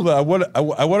 Well, hold on.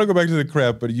 I want to go back to the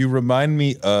craft, but you remind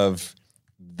me of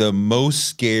the most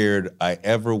scared I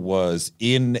ever was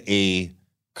in a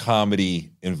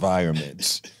comedy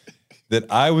environment. That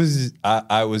I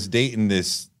was dating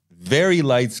this very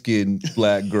light-skinned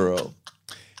black girl,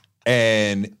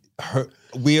 and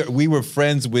we were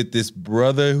friends with this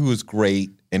brother who was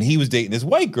great, and he was dating this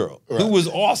white girl who was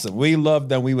awesome. We loved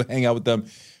them. We would hang out with them.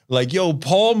 Like, yo,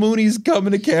 Paul Mooney's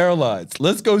coming to Caroline's.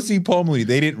 Let's go see Paul Mooney.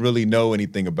 They didn't really know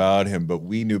anything about him, but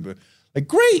we knew. But like,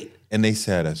 great. And they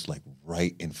sat us like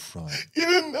right in front. You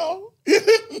didn't know?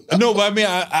 No, but I mean,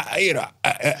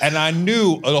 I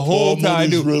knew the whole time. I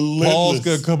knew Paul's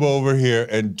gonna come over here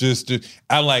and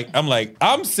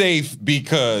I'm safe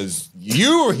because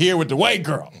you're here with the white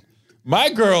girl. My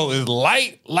girl is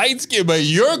light skin, but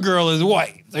your girl is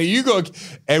white. So you go,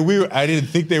 and I didn't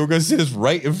think they were gonna sit us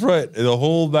right in front. And the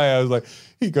whole night I was like,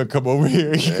 he gonna come over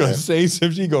here, he gonna say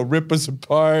something, he gonna rip us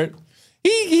apart.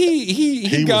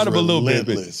 He got him a little bit.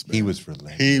 Man. He was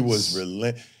relentless. He was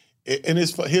relentless. And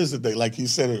here's the thing, like you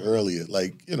said it earlier,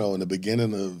 like, in the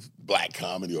beginning of black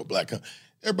comedy or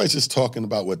everybody's just talking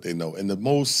about what they know. And the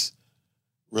most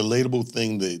relatable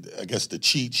thing, I guess the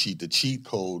cheat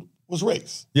code was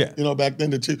race. Yeah. Back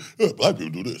then black people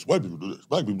do this, white people do this,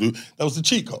 black people do that was the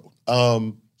cheat code.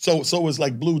 So it was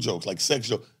like blue jokes, like sex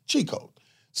jokes, cheat code.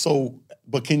 So,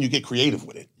 but can you get creative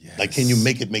with it? Yes. Like, can you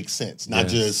make it make sense? Not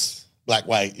just black,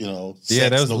 white, sex,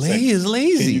 that was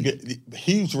lazy.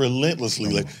 He's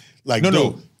relentlessly like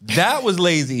no, that was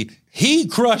lazy. He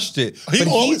crushed it. He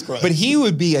always crushed. But he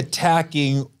would be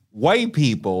attacking white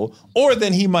people, or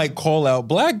then he might call out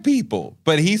black people.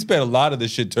 But he spent a lot of the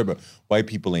shit talking about white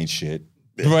people ain't shit,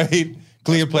 right?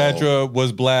 Cleopatra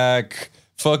was black.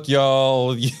 Fuck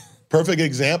y'all. Perfect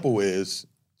example is,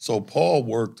 so Paul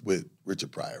worked with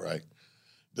Richard Pryor, right?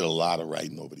 Did a lot of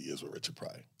writing over the years with Richard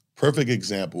Pryor. Perfect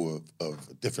example of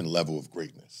a different level of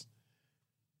greatness.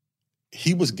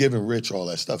 He was giving Rich all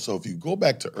that stuff. So if you go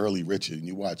back to early Richard and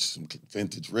you watch some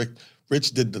vintage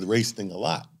Rich did the race thing a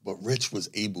lot, but Rich was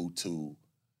able to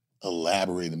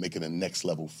elaborate and make it a next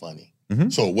level funny. Mm-hmm.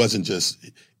 So it wasn't just,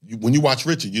 when you watch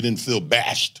Richard, you didn't feel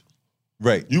bashed.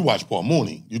 Right. You watch Paul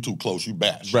Mooney, you too close, you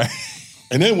bashed. Right.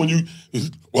 And then when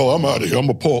I'm out of here, I'm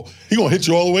a Paul, he gonna hit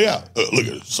you all the way out. Look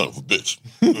at this son of a bitch.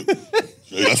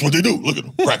 That's what they do. Look at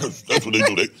them, crackers. That's what they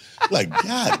do.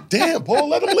 God damn, Paul,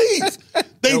 let them leave.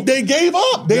 They gave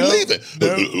up. They leaving.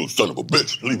 Son of a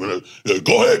bitch. Leave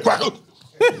go ahead, cracker.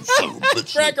 Son of a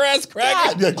bitch. Cracker ass cracker.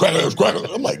 God, yeah, cracker ass cracker.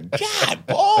 I'm like, God,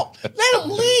 Paul, let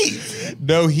him leave.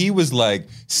 No, he was like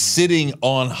sitting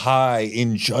on high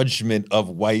in judgment of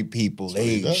white people.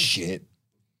 They ain't shit.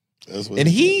 That's what and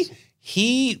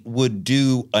he would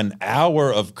do an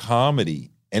hour of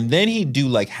comedy, and then he'd do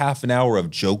like half an hour of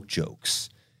jokes.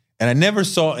 And I never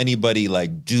saw anybody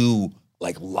like do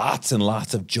like lots and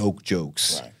lots of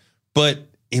jokes. Right. But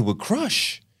it would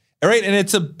crush. All right. And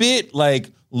it's a bit like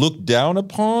looked down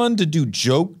upon to do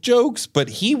jokes, but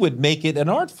he would make it an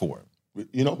art form.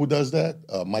 You know who does that?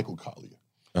 Michael Collier.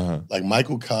 Uh-huh. Like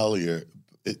Michael Collier,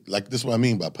 like this is what I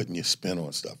mean by putting your spin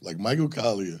on stuff. Like Michael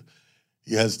Collier,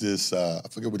 he has this, I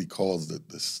forget what he calls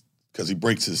this, because he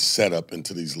breaks his setup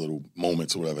into these little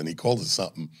moments or whatever, and he calls it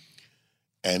something,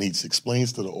 and he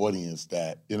explains to the audience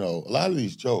that, a lot of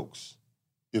these jokes,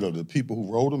 the people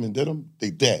who wrote them and did them,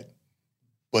 they dead.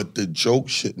 But the joke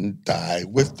shouldn't die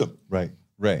with them. Right.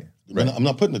 I'm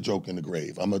not putting a joke in the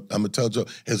grave. I'm gonna tell a joke.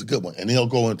 Here's a good one. And he'll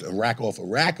go and rack off a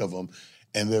rack of them,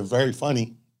 and they're very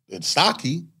funny. It's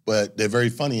stocky, but they're very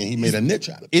funny, and he made a niche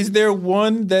out of it. Is there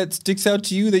one that sticks out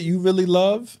to you that you really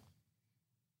love?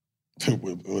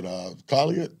 with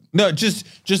Collier? No,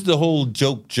 just the whole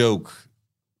joke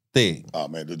thing. Oh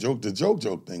man, the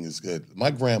joke thing is good.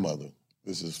 My grandmother,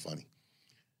 this is funny.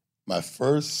 My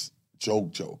first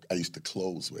joke I used to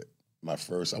close with. My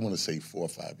first, I want to say 4 or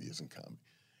 5 years in comedy.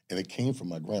 And it came from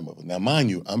my grandmother. Now,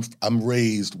 mind you, I'm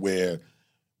raised where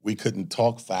we couldn't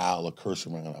talk foul or curse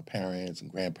around our parents and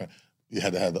grandparents. We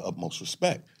had to have the utmost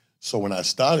respect. So when I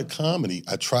started comedy,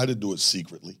 I tried to do it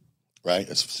secretly, right?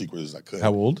 As secret as I could.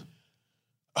 How old?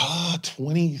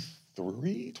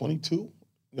 23, 22?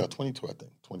 No, 22, I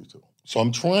think, 22. So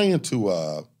I'm trying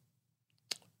to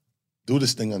do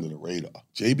this thing under the radar.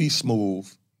 JB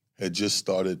Smoove had just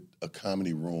started a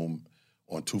comedy room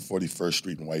on 241st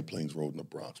Street and White Plains Road in the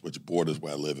Bronx, which borders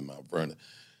where I live in Mount Vernon.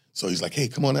 So he's like, hey,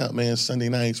 come on out, man, Sunday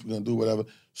nights, we're going to do whatever.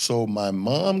 So my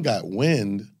mom got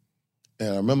wind, and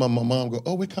I remember my mom go,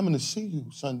 oh, we're coming to see you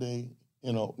Sunday.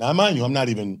 Now, mind you, I'm not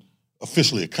even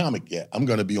officially a comic yet. I'm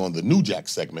going to be on the New Jack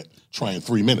segment trying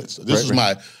 3 minutes. So this is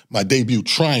my debut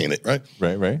trying it, right?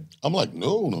 Right. I'm like,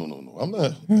 no, I'm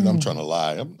not. And I'm trying to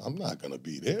lie. I'm not going to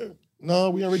be there.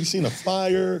 No, we already seen a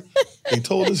flyer. They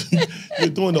told us you're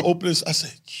doing the openers. I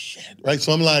said, shit, right?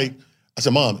 So I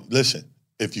said, Mom, listen,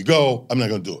 if you go, I'm not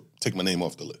going to do it. Take my name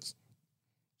off the list.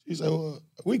 She said, well,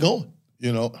 we going,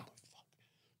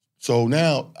 So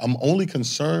now I'm only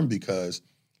concerned because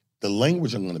the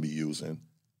language I'm going to be using,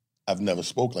 I've never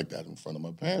spoke like that in front of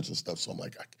my parents and stuff. So I'm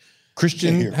like,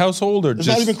 Christian household or it's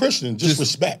just not even Christian, just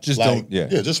respect. Just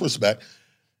just respect.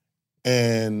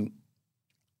 And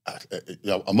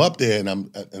I'm up there and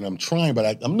I'm trying,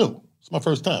 but I'm new. It's my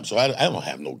first time, so I don't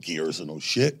have no gears or no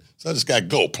shit. So I just got to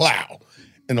go plow.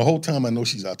 And the whole time I know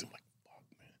she's out there, I'm like, fuck,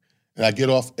 man. And I get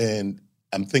off and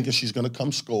I'm thinking she's gonna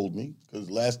come scold me because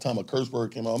last time a curse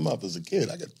word came out of my mouth as a kid,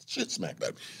 I got shit smacked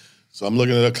at me. So I'm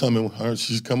looking at her coming.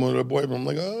 She's coming with her boyfriend. I'm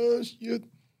like, oh, shit.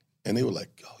 And they were like,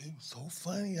 oh, it was so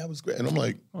funny. That was great. And I'm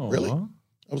like, really?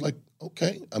 I was like,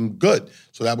 okay, I'm good.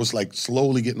 So that was like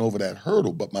slowly getting over that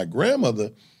hurdle. But my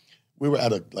grandmother, we were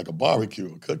at a barbecue,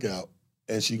 a cookout,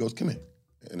 and she goes, come here.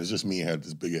 And it's just me and her at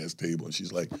this big-ass table. And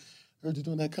she's like, I heard you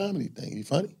doing that comedy thing. You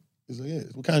funny? He's like, yeah.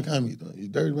 What kind of comedy you doing? You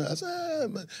dirty man? I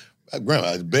said, Grandma,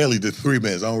 I barely did 3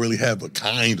 minutes. I don't really have a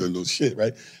kind or no shit,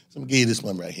 right? So I'm going to give you this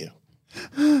one right here.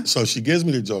 So she gives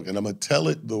me the joke, and I'm going to tell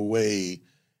it the way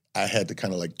I had to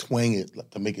kind of like twang it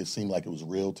to make it seem like it was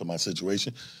real to my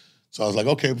situation. So I was like,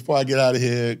 okay, before I get out of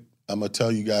here, I'm going to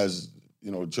tell you guys,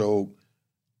 a joke,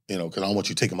 because I don't want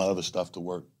you taking my other stuff to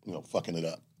work, fucking it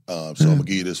up. So I'm going to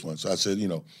give you this one. So I said,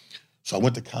 so I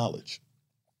went to college.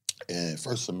 And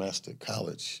first semester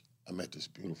college, I met this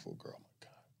beautiful girl. Oh, my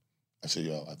God. I said,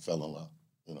 yo, I fell in love.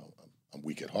 I'm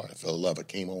weak at heart. I fell in love. I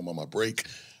came home on my break.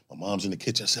 My mom's in the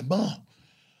kitchen. I said, Mom,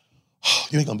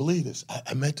 you ain't gonna believe this.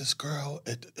 I met this girl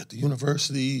at the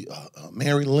university,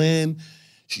 Mary Lynn.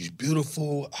 She's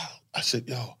beautiful. I said,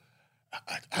 yo,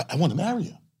 I want to marry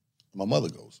her. My mother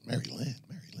goes, Mary Lynn.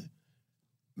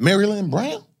 Mary Lynn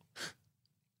Brown?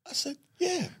 I said,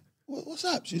 yeah. What's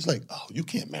up? She's like, oh, you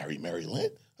can't marry Mary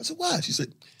Lynn. I said, why? She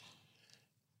said,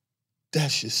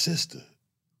 that's your sister,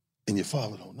 and your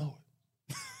father don't know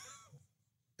it.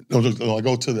 No, I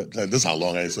go to this is how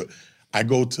long I answer. I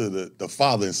go to the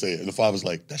father and say it, and the father's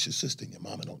like, that's your sister, and your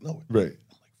mama don't know it. Right. I'm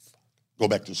like, fuck. Go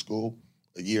back to school.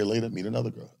 A year later, meet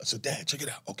another girl. I said, Dad, check it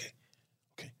out. Okay.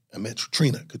 I met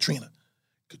Katrina.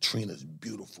 Katrina's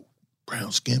beautiful.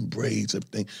 Brown skin, braids,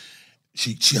 everything.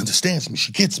 She understands me.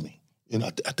 She gets me.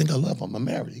 I think I love her. I'm going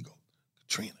to marry her. He goes,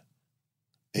 Katrina.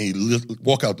 And he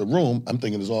walk out the room. I'm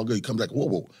thinking it's all good. He comes back,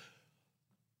 whoa.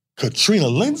 Katrina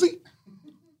Lindsay?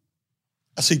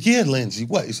 I said, yeah, Lindsay.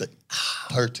 What? He said,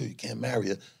 her too. You can't marry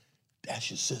her. That's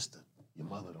your sister. Your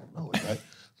mother don't know it, right?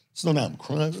 So now I'm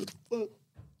crying. What the fuck?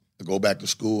 I go back to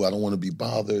school. I don't want to be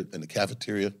bothered. In the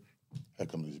cafeteria, here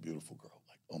comes this beautiful girl.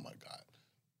 Like, oh, my God.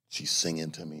 She's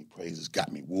singing to me, praises,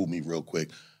 wooed me real quick.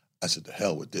 I said, the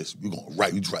hell with this. We're going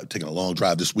right. We taking a long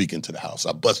drive this weekend to the house.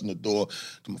 I bust in the door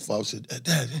to my father. Said,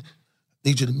 Dad, I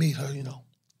need you to meet her,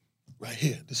 right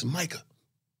here. This is Micah.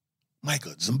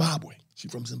 Micah, Zimbabwe. She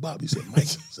from Zimbabwe. He said, Micah,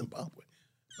 Zimbabwe.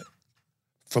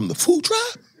 From the food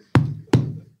tribe?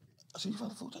 I said, you from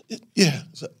the food tribe? Yeah. I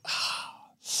said,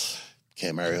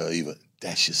 can't marry her either.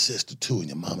 That's your sister too, and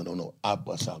your mama don't know. I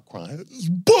bust out crying. This is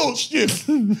bullshit.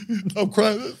 I'm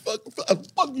crying.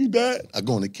 Fuck you, Dad. I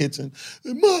go in the kitchen.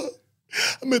 And, Mom,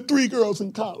 I met 3 girls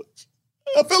in college.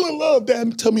 I fell in love,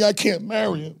 Dad. Tell me I can't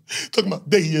marry him. Talking about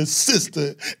they your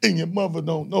sister and your mother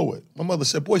don't know it. My mother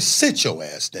said, boy, sit your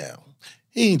ass down.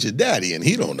 He ain't your daddy and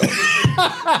he don't know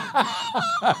it.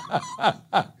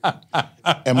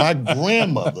 And my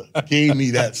grandmother gave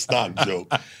me that stock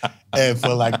joke. And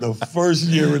for like the first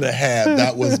year and a half,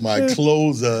 that was my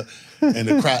closer. And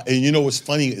the crowd. And what's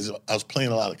funny is I was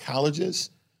playing a lot of colleges.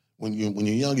 When you're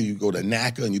younger, you go to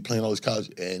NACA and you play in all these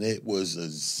colleges, and it was a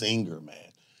zinger, man.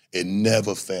 It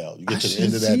never failed. You get to the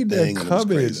end of that thing, and it was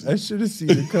crazy. I should have seen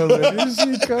it coming. I didn't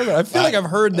see it coming. I feel like I've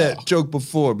heard that joke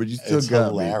before, but you still got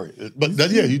hilarious. Me. But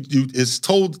it's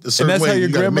told a certain way. And that's how your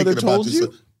grandmother told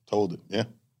you? Told it, yeah.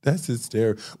 That's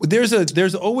hysterical.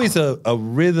 There's always a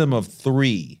rhythm of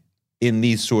 3 in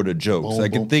these sort of jokes. Boom, I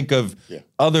can boom. think of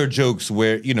other jokes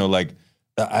where,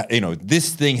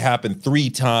 this thing happened 3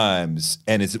 times,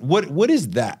 and it's what is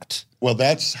that? Well,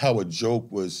 that's how a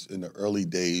joke was in the early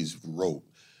days wrote.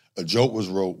 A joke was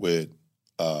wrote with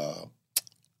a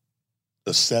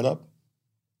setup,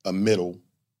 a middle,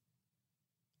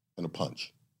 and a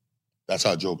punch. That's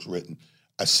how a joke's written.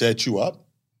 I set you up,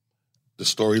 the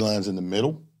storyline's in the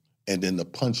middle, and then the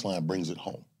punchline brings it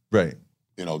home. Right.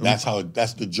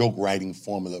 That's the joke writing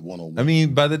formula 101. I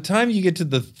mean, by the time you get to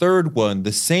the 3rd one,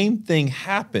 the same thing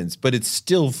happens, but it's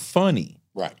still funny.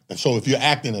 Right. And so if you're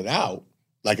acting it out,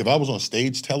 like if I was on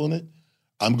stage telling it,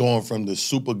 I'm going from the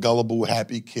super gullible,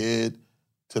 happy kid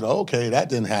to the, okay, that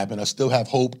didn't happen. I still have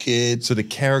hope, kid. So the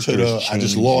character is I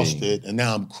just lost it, and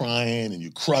now I'm crying, and you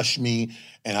crush me,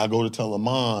 and I go to tell a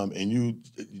mom, and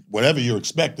whatever you're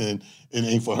expecting,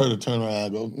 and for her to turn around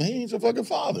and go, he ain't your fucking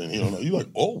father. And you're like,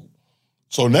 oh.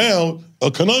 So now, a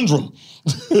conundrum.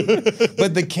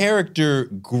 But the character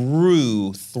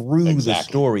grew through the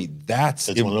story. That's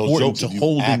it's important to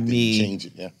holding me. Change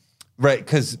it, yeah. Right,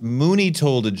 because Mooney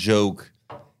told a joke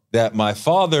that my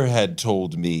father had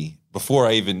told me before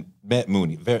I even met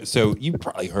Mooney. So you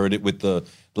probably heard it with the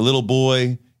little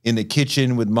boy in the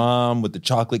kitchen with mom with the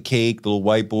chocolate cake, the little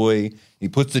white boy. He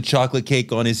puts the chocolate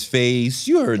cake on his face.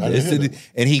 You heard this.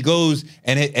 And he goes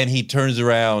and he turns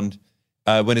around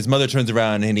when his mother turns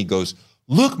around and he goes,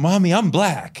 "Look, mommy, I'm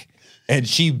black." And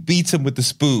she beats him with the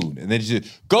spoon. And then she says,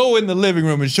 "Go in the living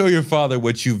room and show your father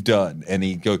what you've done." And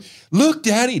he goes, "Look,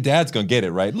 Daddy." Dad's going to get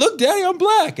it, right? "Look, Daddy, I'm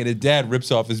black." And his dad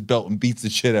rips off his belt and beats the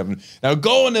shit out of him. "Now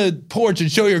go on the porch and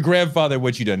show your grandfather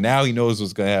what you done." Now he knows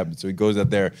what's going to happen. So he goes out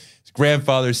there. His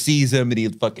grandfather sees him and he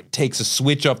fucking takes a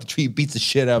switch off the tree, beats the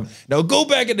shit out of him. "Now go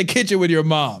back in the kitchen with your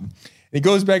mom." And he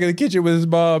goes back in the kitchen with his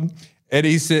mom. And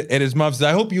he said, and his mom said,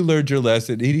 "I hope you learned your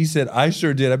lesson." And he said, "I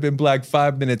sure did. I've been black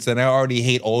 5 minutes and I already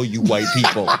hate all you white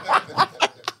people."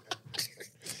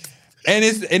 And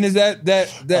is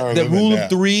that rule of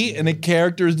 3 and the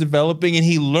character is developing and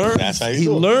he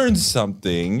learns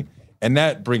something and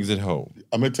that brings it home.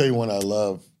 I'm gonna tell you one I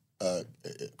love.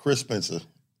 Chris Spencer,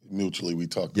 mutually we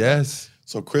talked. Yes. About.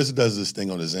 So Chris does this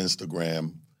thing on his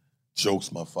Instagram,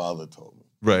 jokes my father told me.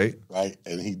 Right. Right.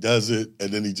 And he does it and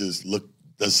then he just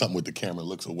does something with the camera,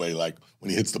 looks away like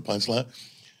when he hits the punchline.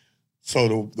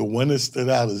 So the one that stood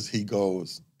out is he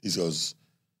goes,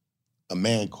 "A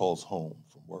man calls home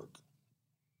from work.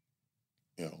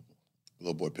 You know, the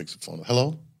little boy picks the phone up.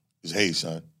 Hello?" He says, "Hey,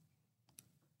 son,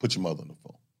 put your mother on the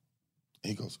phone." And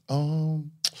he goes,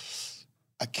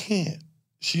 "I can't.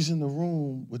 She's in the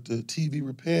room with the TV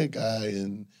repair guy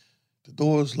and the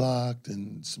door's locked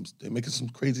and they're making some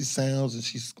crazy sounds and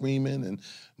she's screaming and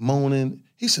moaning."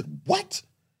 He said, "What?"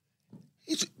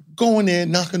 He's going there,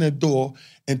 knocking the door,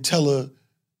 and tell her,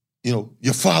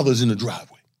 "Your father's in the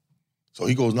driveway." So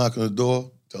he goes knocking on the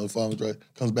door, tell her father's driveway,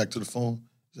 comes back to the phone.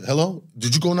 He said, "Hello?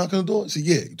 Did you go knock on the door?" He said,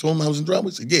 "Yeah." You told him I was in the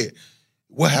driveway? He said, "Yeah."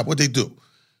 "What happened? What'd they do?"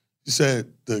 He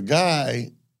said, "The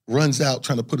guy runs out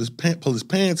trying to pull his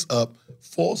pants up,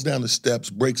 falls down the steps,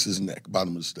 breaks his neck,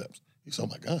 bottom of the steps." He said, "Oh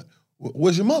my God,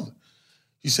 where's your mother?"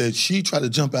 He said, "She tried to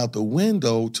jump out the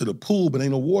window to the pool, but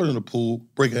ain't no water in the pool,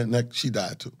 break her neck, she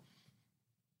died too."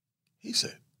 He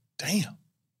said, "Damn.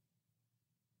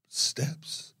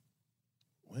 Steps,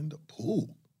 window,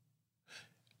 pool.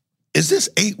 Is this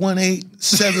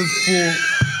 818-74?"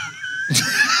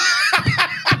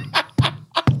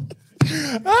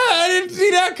 I didn't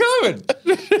see that coming.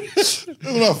 This is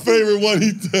my favorite one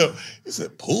he tell. He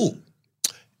said, "Pool.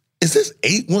 Is this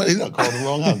 818?" He's not calling the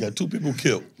wrong house. Got 2 people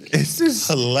killed. Is this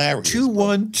hilarious?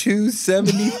 212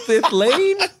 75th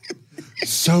Lane?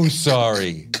 So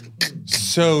sorry.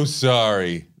 So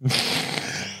sorry.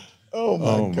 Oh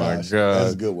my God.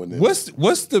 That's a good one.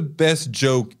 What's the best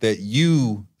joke that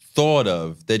you thought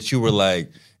of that you were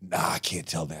like, "Nah, I can't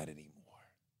tell that anymore"?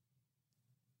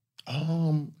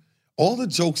 All the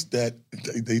jokes that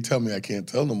they tell me I can't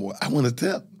tell no more, I want to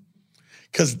tell.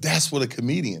 Because that's what a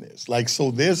comedian is. Like,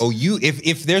 so there's... Oh,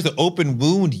 if there's an open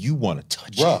wound, you want to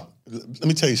touch it. Bro, let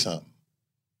me tell you something.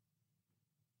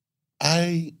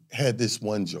 I had this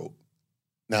one joke.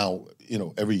 Now,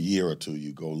 every year or two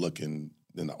you go look in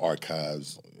the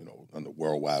archives, on the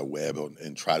World Wide Web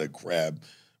and try to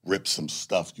rip some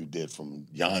stuff you did from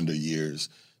yonder years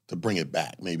to bring it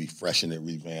back, maybe freshen it,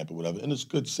 revamp it, whatever. And it's a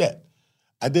good set.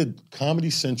 I did Comedy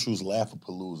Central's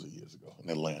Laugh-A-Palooza years ago in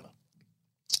Atlanta.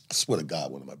 I swear to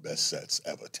God, one of my best sets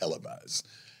ever televised.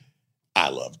 I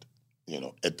loved it.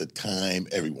 At the time,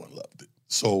 everyone loved it.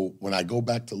 So when I go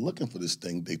back to looking for this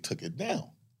thing, they took it down.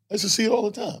 I used to see it all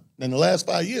the time. In the last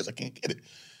 5 years, I can't get it.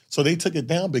 So they took it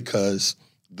down because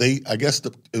I guess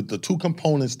the 2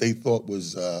 components they thought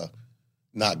was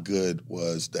not good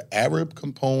was the Arab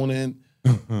component.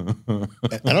 I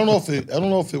don't know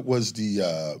if it was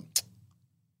the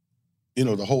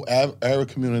the whole Arab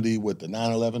community with the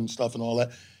 9/11 stuff and all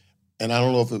that. And I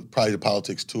don't know if it's probably the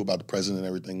politics too about the president and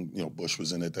everything. Bush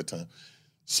was in it at that time.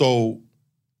 So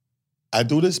I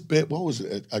do this bit. What was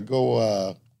it? I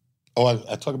go,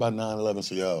 I talk about 9/11.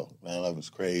 So 9/11's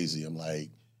crazy. I'm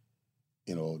like,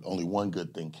 only one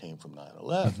good thing came from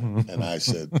 9/11. And I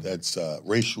said, that's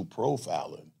racial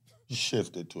profiling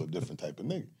shifted to a different type of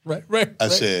nigga. Right. I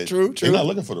said, true. They're not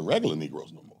looking for the regular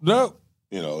Negroes no more. No.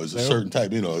 It's a certain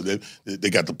type, they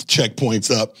got the checkpoints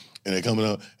up and they're coming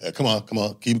up, come on,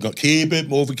 keep it going, keep it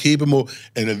moving.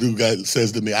 And the dude guy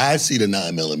says to me, "I see the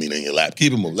 9mm in your lap,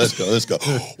 keep it moving, let's go.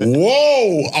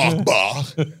 Whoa, Akbar,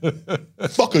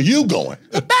 fuck are you going?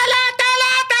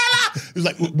 He's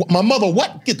like, "My mother,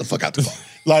 what? Get the fuck out the car."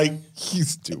 Like, he's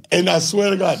stupid. And I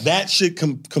swear to God, that shit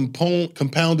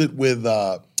compounded with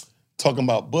talking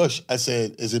about Bush. I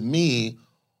said, is it me,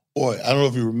 or I don't know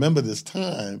if you remember this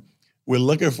time, we're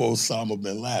looking for Osama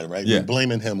bin Laden, right? Yeah. We're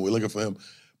blaming him. We're looking for him.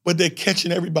 But they're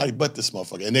catching everybody but this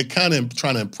motherfucker. And they're kind of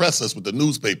trying to impress us with the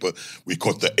newspaper. We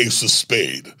caught the Ace of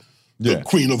Spade, the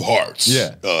Queen of Hearts,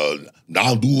 Nandul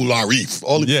Arif.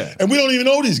 And we don't even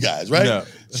know these guys, right? No.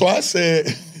 So I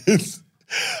said,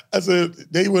 I said,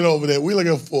 they went over there. We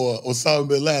looking for Osama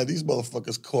bin Laden. These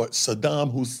motherfuckers caught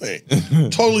Saddam Hussein.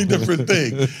 Totally different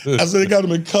thing. I said, they got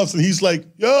him in cuffs, and he's like,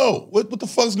 yo, what the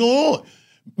fuck's going on?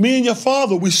 Me and your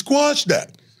father, we squashed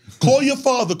that. Call your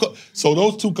father. So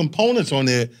those two components on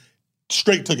there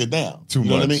straight took it down. Too you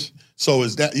know much. what I mean? So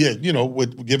is that, yeah, you know,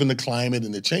 with given the climate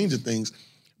and the change of things,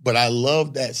 but I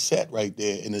love that set right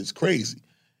there, and it's crazy.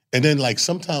 And then, like,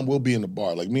 sometime we'll be in the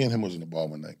bar. Like, me and him was in the bar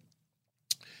one night.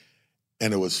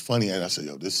 And it was funny, and I said,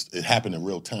 yo, it happened in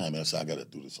real time. And I said, I got to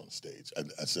do this on stage.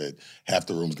 I said, half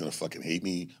the room's going to fucking hate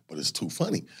me, but it's too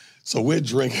funny. So we're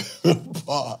drinking in the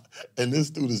bar, and this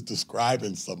dude is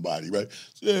describing somebody, right?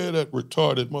 So, yeah, that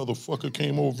retarded motherfucker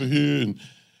came over here,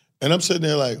 and I'm sitting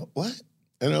there like, what?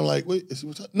 And I'm like, wait, is he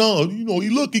retarded? No, you know,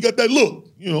 he got that look,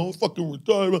 you know, fucking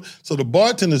retarded. So the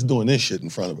bartender's doing this shit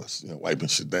in front of us, you know, wiping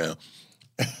shit down.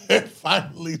 And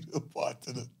finally, the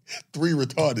bartender, 3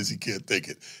 retardeds, he can't take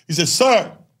it. He said,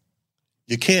 sir,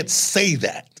 you can't say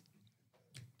that.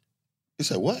 He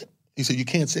said, what? He said, you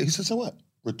can't say. He said, so what?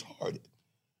 Retarded.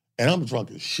 And I'm drunk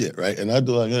as shit, right? And I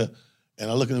do like, and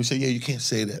I look at him and say, yeah, you can't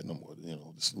say that no more. You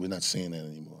know, we're not saying that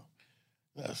anymore.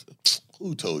 I said,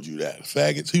 who told you that?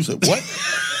 Faggots? He said, what?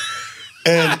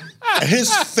 And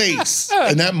his face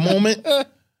in that moment,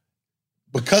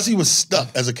 because he was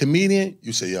stuck as a comedian,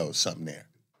 you say, yo, it's something there.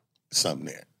 It's something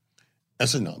there. I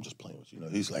said, no, I'm just playing with you. You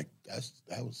know, he's like, that's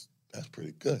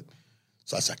pretty good.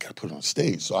 So I said, I gotta put it on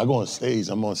stage. So I go on stage,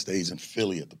 I'm on stage in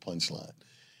Philly at the Punchline.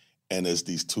 And there's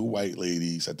these 2 white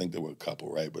ladies, I think they were a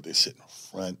couple, right? But they're sitting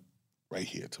front, right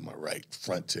here to my right,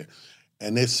 front chair.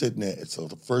 And they're sitting there, so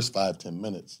the first 5-10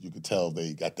 minutes, you could tell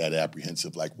they got that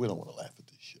apprehensive, like, we don't want to laugh at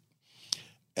this shit.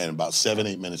 And about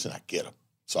 7-8 minutes, and I get them.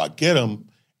 So I get them,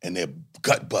 and they're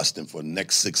gut busting for the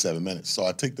next 6-7 minutes. So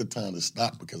I take the time to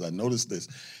stop because I noticed this.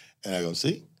 And I go,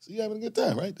 see, you having a good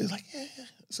time, right? They're like, yeah. I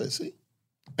said, see?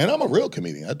 And I'm a real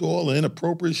comedian. I do all the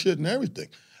inappropriate shit and everything.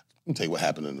 Let me tell you what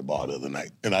happened in the bar the other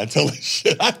night. And I tell them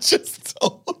shit I just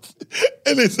told.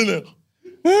 And they sit there.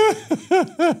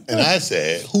 And I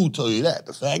said, who told you that?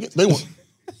 The faggots? They went.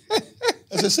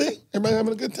 I said, see? Everybody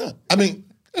having a good time. I mean,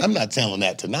 I'm not telling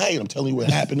that tonight. I'm telling you what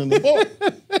happened in the bar.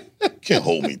 Can't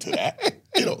hold me to that.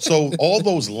 You know, so all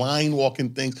those line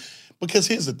walking things. Because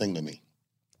here's the thing to me.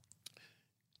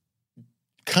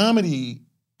 Comedy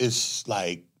is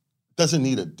like, doesn't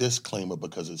need a disclaimer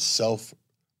because it's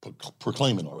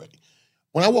self-proclaiming already.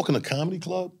 When I walk in a comedy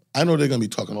club, I know they're going to be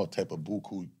talking all type of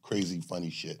buku, crazy, funny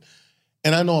shit.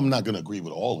 And I know I'm not going to agree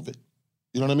with all of it.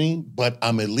 You know what I mean? But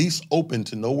I'm at least open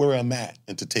to know where I'm at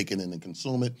and to take it in and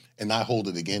consume it and not hold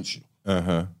it against you.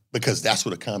 Uh-huh. Because that's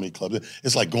what a comedy club is.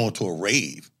 It's like going to a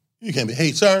rave. You can't be,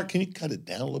 hey, sir, can you cut it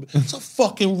down a little bit? It's a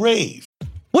fucking rave.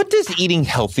 What does eating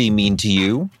healthy mean to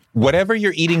you? Whatever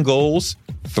your eating goals,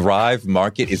 Thrive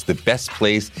Market is the best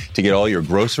place to get all your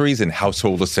groceries and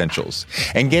household essentials.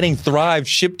 And getting Thrive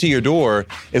shipped to your door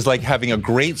is like having a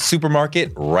great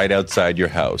supermarket right outside your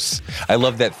house. I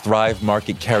love that Thrive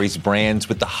Market carries brands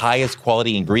with the highest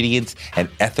quality ingredients and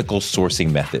ethical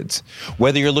sourcing methods.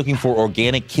 Whether you're looking for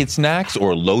organic kid snacks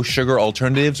or low sugar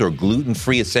alternatives or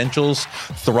gluten-free essentials,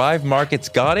 Thrive Market's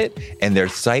got it, and their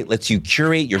site lets you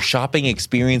curate your shopping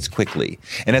experience quickly.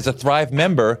 And as a Thrive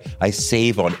member, I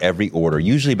save on every order,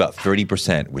 usually about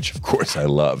 30%, which of course I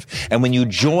love. And when you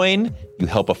join, you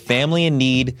help a family in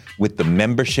need with the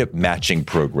membership matching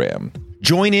program.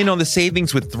 Join in on the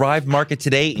savings with Thrive Market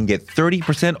today and get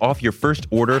 30% off your first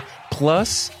order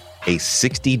plus a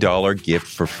 $60 gift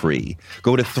for free.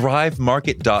 Go to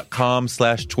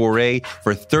thrivemarket.com/Toure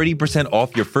for 30%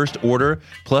 off your first order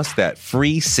plus that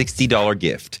free $60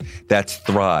 gift. That's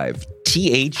Thrive,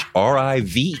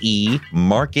 THRIVE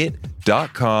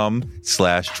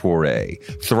market.com/Toure.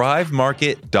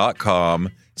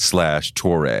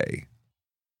 thrivemarket.com/Toure.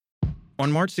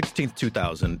 On March 16,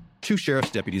 2000, 2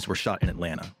 sheriff's deputies were shot in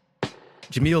Atlanta.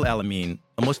 Jamil Al-Amin,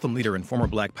 a Muslim leader and former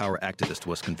Black Power activist,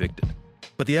 was convicted.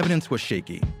 But the evidence was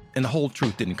shaky, and the whole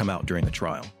truth didn't come out during the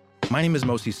trial. My name is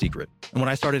Mosi Secret, and when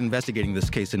I started investigating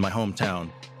this case in my hometown,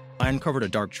 I uncovered a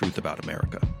dark truth about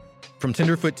America. From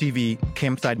Tenderfoot TV,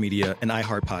 Campside Media, and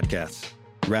iHeart Podcasts,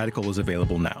 Radical is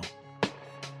available now.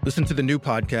 Listen to the new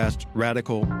podcast,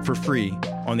 Radical, for free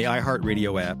on the iHeart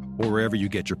Radio app or wherever you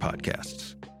get your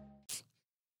podcasts.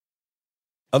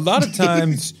 A lot of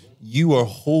times you are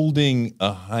holding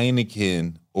a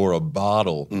Heineken or a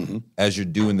bottle as you're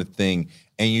doing the thing,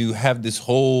 and you have this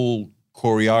whole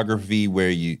choreography where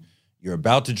you're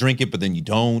about to drink it, but then you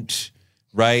don't,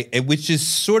 right? And which is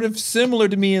sort of similar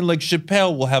to me, and like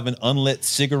Chappelle will have an unlit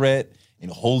cigarette and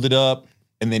hold it up,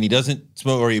 and then he doesn't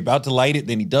smoke, or he's about to light it,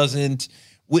 then he doesn't.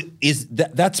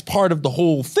 That's part of the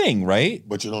whole thing, right?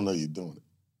 But you don't know you're doing it.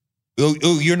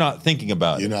 Oh, you're not thinking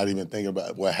about You're it. not even thinking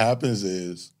about it. What happens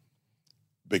is,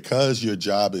 because your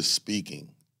job is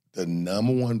speaking, the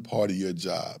number one part of your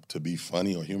job to be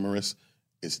funny or humorous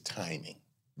is timing.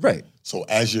 Right. So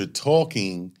as you're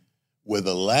talking, where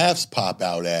the laughs pop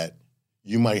out at,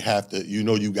 you might have to,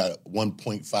 you got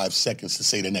 1.5 seconds to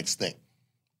say the next thing,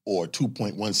 or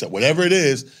 2.1 seconds, whatever it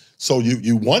is. So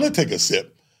you want to take a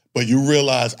sip, but you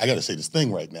realize, I got to say this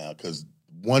thing right now, because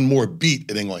one more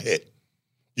beat, it ain't going to hit.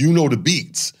 You know the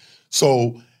beats.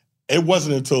 So it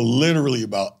wasn't until literally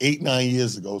about 8-9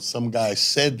 years ago, some guy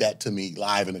said that to me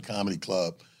live in a comedy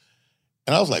club.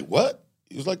 And I was like, what?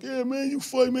 He was like, yeah, man, you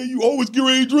funny, man. You always get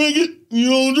ready to drink it. You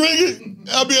don't drink it.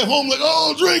 I'll be at home like,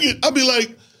 oh, drink it. I'll be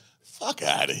like, fuck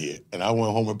out of here. And I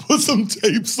went home and put some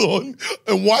tapes on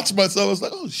and watched myself. I was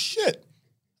like, oh, shit.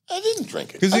 I didn't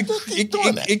drink it. Because It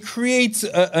it creates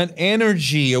an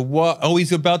energy of what, oh,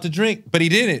 he's about to drink, but he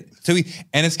didn't.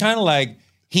 And it's kind of like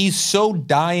he's so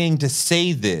dying to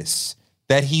say this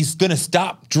that he's gonna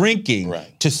stop drinking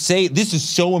to say this is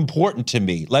so important to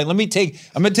me. Like, I'm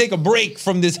gonna take a break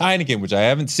from this Heineken, which I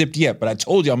haven't sipped yet, but I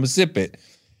told you I'm gonna sip it.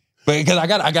 But because I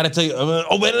gotta tell you,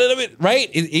 wait a little bit, right?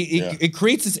 It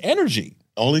creates this energy.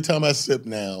 Only time I sip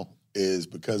now is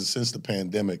because since the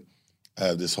pandemic, I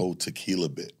have this whole tequila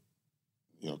bit.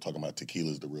 Talking about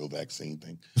tequila is the real vaccine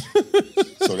thing.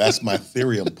 So that's my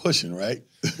theory I'm pushing, right?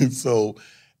 So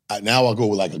now I'll go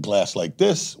with like a glass like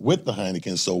this with the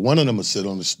Heineken. So one of them will sit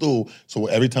on the stool. So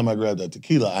every time I grab that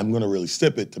tequila, I'm going to really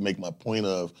sip it to make my point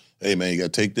of, hey, man, you got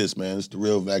to take this, man. It's the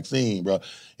real vaccine, bro.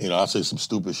 I'll say some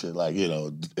stupid shit like,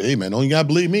 hey, man, don't you got to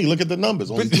believe me. Look at the numbers.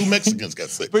 Only 2 Mexicans got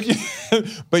sick. But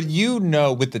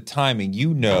with the timing,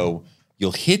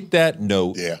 you'll hit that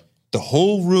note. Yeah. The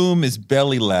whole room is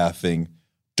belly laughing.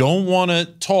 Don't want to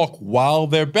talk while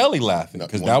they're belly laughing,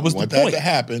 because that was the point. That to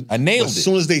happen. I nailed it. As it.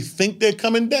 soon as they think they're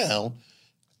coming down,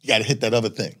 you got to hit that other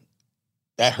thing.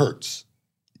 That hurts.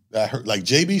 That hurt. Like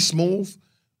JB Smooth,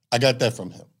 I got that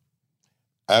from him.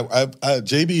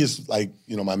 JB is like,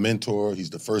 my mentor.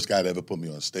 He's the first guy to ever put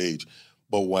me on stage.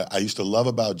 But what I used to love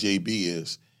about JB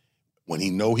is when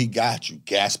he got you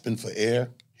gasping for air,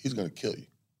 he's going to kill you.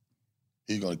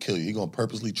 He's going to kill you. He's going to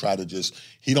purposely try to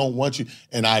he don't want you.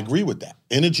 And I agree with that.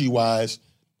 Energy-wise,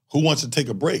 who wants to take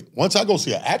a break? Once I go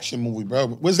see an action movie, bro,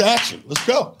 where's the action? Let's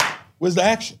go. Where's the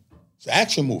action? It's an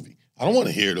action movie. I don't want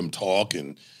to hear them talk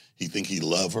and he think he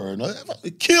love her.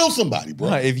 Kill somebody,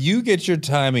 bro. If you get your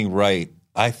timing right,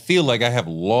 I feel like I have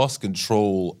lost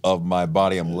control of my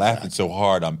body. I'm laughing so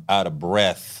hard, I'm out of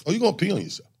breath. Oh, you're going to pee on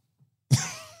yourself.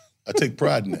 I take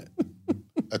pride in that.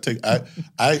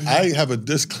 I have a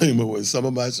disclaimer with some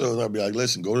of my shows. I'll be like,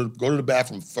 listen, go to the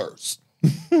bathroom first.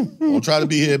 Don't try to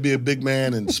be a big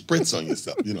man and spritz on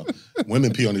yourself.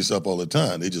 Women pee on themselves all the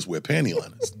time. They just wear panty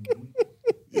liners.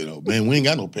 Man, we ain't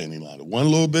got no panty liner.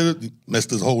 One little bit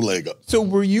messed his whole leg up. So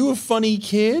were you a funny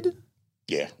kid?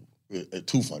 Yeah,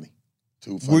 too funny.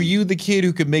 Were you the kid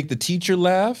who could make the teacher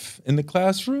laugh in the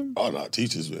classroom? Oh no,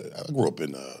 teachers. I grew up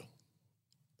in the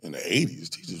 80s.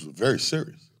 Teachers were very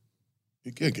serious.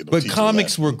 You can't get no But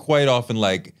comics were quite often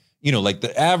like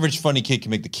the average funny kid can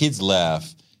make the kids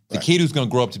laugh. The kid who's going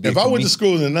to grow up to be if I went to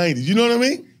school in the 90s, you know what I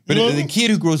mean? But the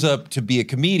kid who grows up to be a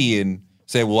comedian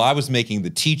say, well, I was making the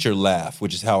teacher laugh,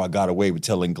 which is how I got away with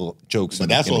telling jokes. But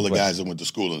that's all the guys that went to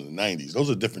school in the 90s.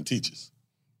 Those are different teachers.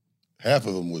 Half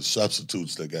of them was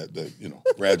substitutes that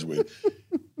graduated.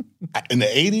 In the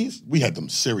 80s, we had them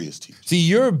serious teachers. See,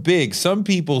 you're big. Some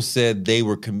people said they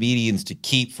were comedians to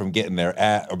keep from getting their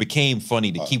ass, or became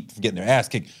funny to keep from getting their ass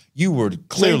kicked. You were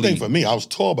clearly... Same thing for me. I was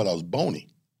tall, but I was bony.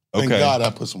 Thank God I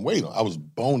put some weight on. I was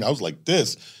bony. I was like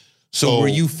this. So were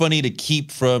you funny to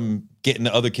keep from getting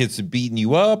the other kids to beating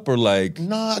you up, or like...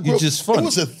 Nah, you're just funny? It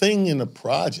was a thing in the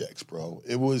projects, bro.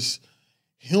 It was...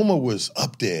 Humor was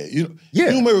up there.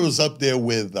 Humor was up there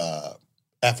with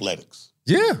athletics.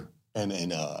 Yeah.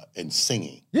 And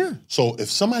singing. Yeah. So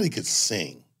if somebody could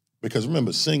sing, because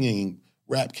remember,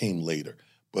 rap came later.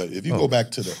 But if you go back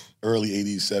to the early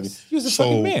 80s, 70s. He was a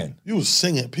fucking man. You was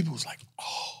singing, people was like,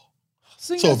 oh.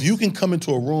 Sing So that, if you can come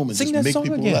into a room and just make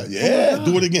people again. laugh. Yeah,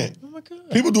 do it again. Oh my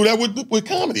God. People do that with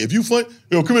comedy. If you fun,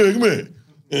 come here.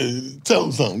 Tell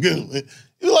them something. Get them.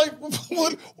 You're like,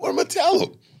 what am I tell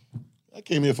them? I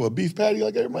came here for a beef patty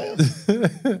like everybody else.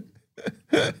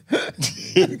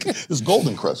 It's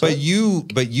Golden Crust. But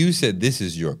you said this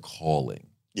is your calling.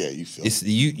 Yeah, you feel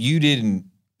you didn't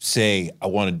say I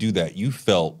want to do that. You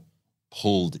felt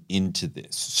pulled into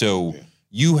this. So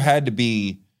you had to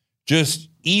be just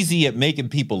easy at making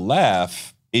people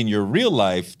laugh in your real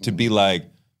life to be like,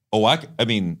 oh, I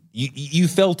mean, you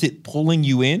felt it pulling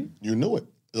you in? You knew it.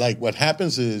 Like what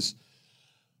happens is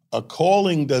A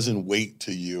calling doesn't wait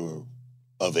till you're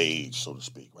of age, so to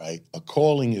speak, right? A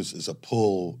calling is a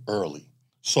pull early.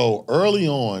 So early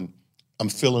on, I'm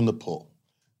feeling the pull.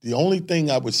 The only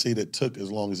thing I would say that took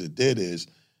as long as it did is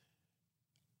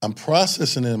I'm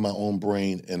processing it in my own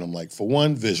brain, and I'm like, for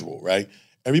one, visual, right?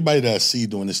 Everybody that I see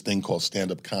doing this thing called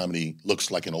stand-up comedy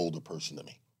looks like an older person to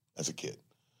me as a kid.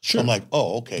 Sure. So I'm like,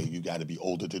 oh, okay, you got to be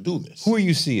older to do this. Who are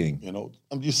you seeing? You know,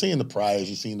 you're seeing the Pryors,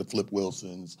 you're seeing the Flip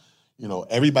Wilsons, you know,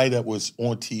 everybody that was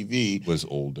on TV. Was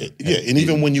older. Yeah, and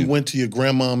even when you went to your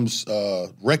grandmom's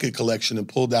record collection and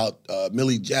pulled out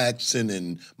Millie Jackson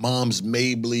and Mom's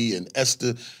Mabley and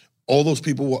Esther, all those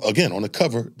people were, again, on the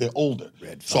cover, they're older.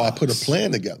 So I put a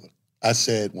plan together. I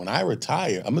said, when I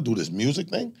retire, I'm going to do this music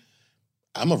thing.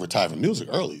 I'm going to retire from music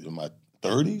early, in my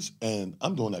 30s, and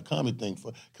I'm doing that comedy thing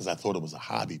because I thought it was a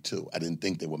hobby, too. I didn't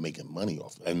think they were making money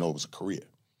off it. I didn't know it was a career.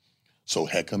 So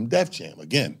here come Def Jam.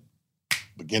 Again,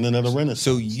 beginning of the Renaissance.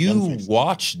 So you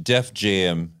watched Def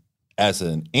Jam as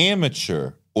an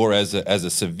amateur or as a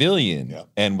civilian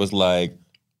and was like,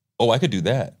 oh, I could do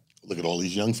that. Look at all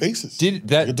these young faces. Did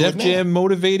that Def Jam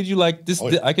motivated you like this? Oh,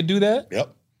 yeah. I could do that?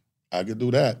 Yep. I could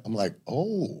do that. I'm like,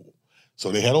 oh.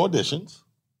 So they had auditions.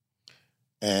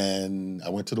 And I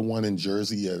went to the one in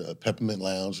Jersey at a Peppermint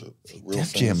Lounge.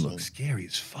 Def Jam looked scary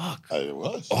as fuck. It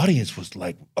was. Audience was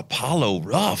like Apollo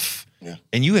rough. Yeah.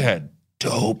 And you had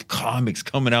dope comics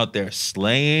coming out there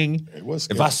slaying. It was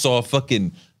scary. If I saw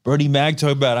fucking Bernie Mac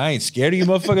talk about I ain't scared of you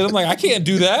motherfuckers, I'm like, I can't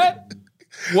do that.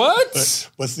 What?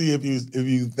 But see, if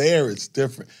you there, it's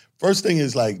different. First thing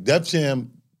is like Def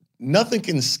Jam, nothing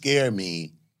can scare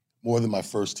me more than my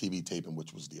first TV taping,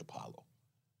 which was the Apollo.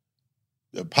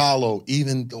 The Apollo,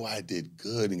 even though I did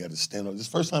good and got to stand on, this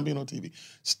first time being on TV,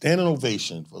 standing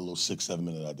ovation for a little 6-7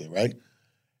 minutes I did, right?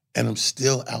 And I'm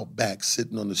still out back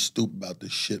sitting on the stoop about to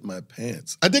shit my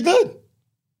pants. I did good.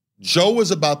 Joe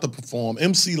was about to perform.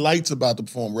 MC Light's about to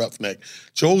perform Roughneck.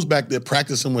 Joe's back there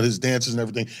practicing with his dancers and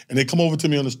everything. And they come over to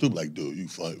me on the stoop like, dude, you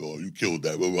fine. Oh, you killed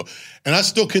that. Blah, blah. And I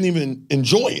still couldn't even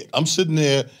enjoy it. I'm sitting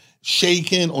there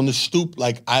shaking on the stoop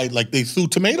like they threw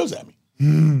tomatoes at me.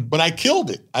 But I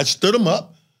killed it. I stood them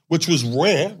up, which was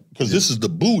rare because this is the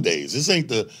boo days. This ain't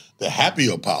the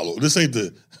happy Apollo. This ain't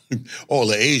all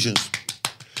the Asians.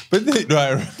 But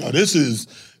no, this is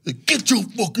get your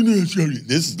fucking ass out of here.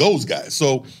 This is those guys.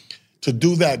 So to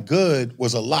do that good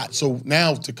was a lot. So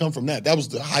now to come from that was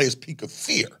the highest peak of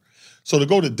fear. So to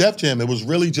go to Def Jam, it was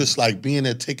really just like being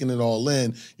there, taking it all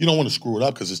in. You don't want to screw it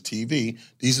up because it's TV.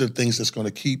 These are the things that's going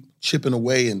to keep chipping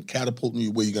away and catapulting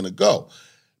you where you're going to go.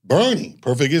 Bernie,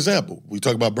 perfect example. We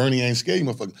talk about Bernie ain't scared,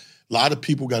 motherfucker. A lot of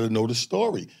people got to know the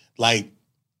story. Like,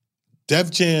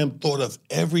 Def Jam thought of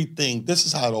everything. This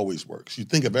is how it always works. You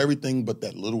think of everything but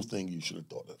that little thing you should have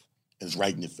thought of. It's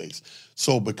right in your face.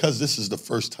 So because this is the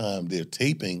first time they're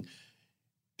taping,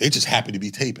 they're just happy to be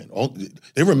taping.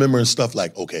 They're remembering stuff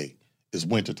like, okay, it's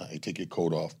wintertime. You take your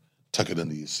coat off, tuck it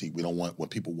under your seat. We don't want, when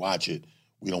people watch it,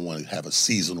 we don't want to have a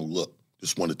seasonal look.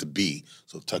 Just want it to be.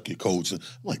 So tuck your coats. I'm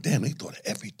like, damn, they thought of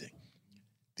everything.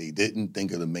 They didn't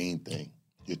think of the main thing.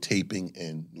 You're taping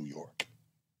in New York.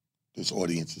 This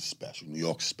audience is special. New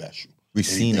York's special. We've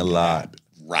seen a lot.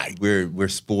 Right. We're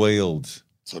spoiled.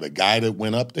 So the guy that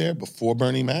went up there before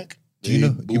Bernie Mac, do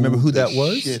you remember who that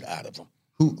was? Shit out of him.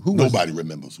 Who Nobody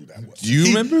remembers who that was. Do you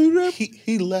remember who that?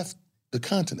 He left the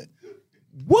continent.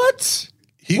 What?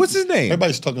 What's his name?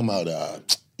 Everybody's talking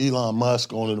about Elon Musk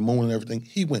going to the moon and everything.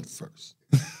 He went first.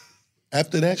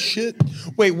 After that shit.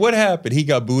 Wait, what happened? He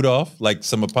got booed off like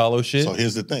some Apollo shit? So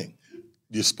here's the thing.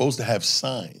 You're supposed to have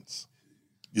signs.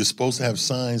 You're supposed to have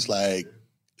signs like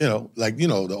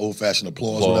the old-fashioned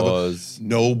applause. Whatever.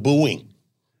 No booing.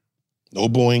 No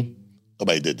booing.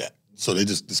 Nobody did that. So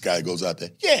this guy goes out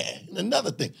there. Yeah, and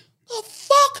another thing. The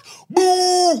fuck?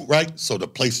 Boo! Right? So the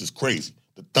place is crazy.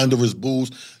 The thunderous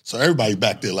boos. So everybody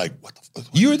back there like, what the fuck?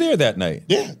 You were there that night.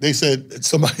 Yeah.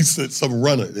 Somebody said some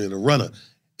runner, the runner,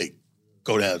 they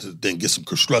go down to the thing, get some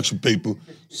construction paper,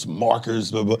 some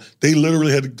markers, blah, blah. They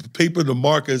literally had the paper, the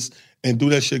markers, and do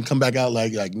that shit and come back out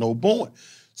like no booing.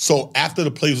 So after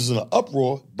the place was in an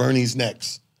uproar, Bernie's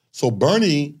next. So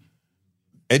Bernie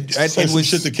said some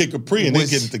shit to Kid Capri and they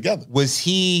get it together. Was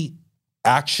he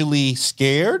actually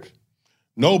scared?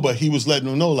 No, but he was letting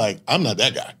them know, like, I'm not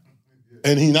that guy.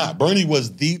 And he not. Bernie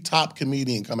was the top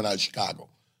comedian coming out of Chicago.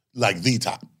 Like, the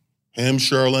top. Him,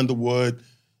 Cheryl Underwood.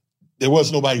 There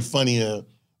was nobody funnier,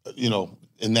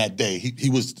 in that day. He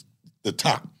was the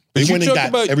top. They went and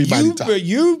got everybody top.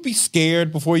 You'd be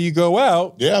scared before you go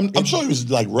out. Yeah, I'm sure he was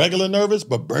like regular nervous,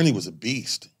 but Bernie was a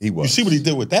beast. He was. You see what he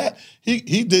did with that?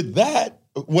 He did that.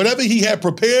 Whatever he had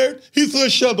prepared, he threw a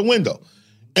shit out the window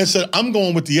and said, I'm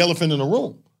going with the elephant in the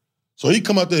room. So he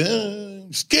come out there,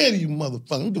 I'm scared of you,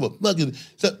 motherfucker. I don't give a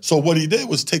fuck. So what he did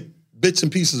was take bits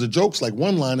and pieces of jokes, like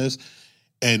one-liners,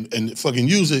 and fucking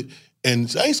use it, and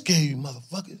say, I ain't scared of you,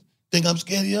 motherfucker. Think I'm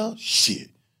scared of y'all? Shit.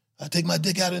 I take my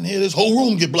dick out in here, this whole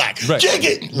room get black. Right. Jig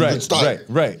it!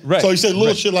 Right. So he said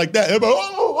little shit like that. Everybody,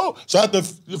 oh. So after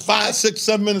 5, 6,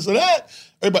 7 minutes of that,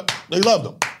 everybody, they loved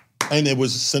him. And it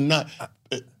was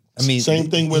same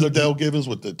thing with Adele Givens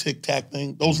with the Tic Tac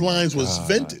thing. Those lines was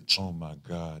vintage. Oh my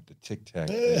God, the Tic Tac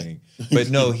thing. But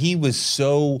no, he was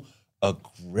so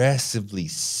aggressively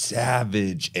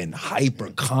savage and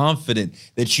hyper confident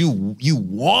that you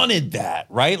wanted that,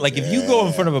 right? Like if you go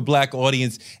in front of a black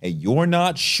audience and you're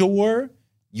not sure,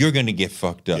 you're gonna get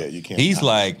fucked up. Yeah, you can't. He's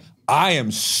like, I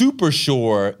am super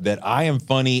sure that I am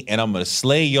funny and I'm gonna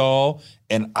slay y'all,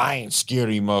 and I ain't scared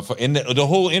of you, motherfucker. And the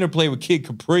whole interplay with Kid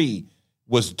Capri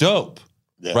was dope.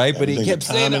 Yeah, right? But he kept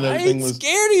saying, I ain't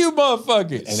scared of you,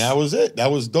 motherfuckers. And that was it. That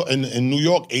was dope. And New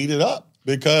York ate it up.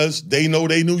 Because they know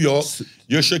they New York,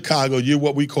 you're Chicago, you're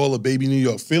what we call a baby New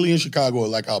York. Philly and Chicago are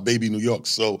like our baby New York.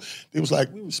 So it was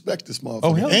like, we respect this motherfucker.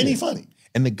 Oh, hell and yeah. he funny.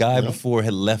 And the guy before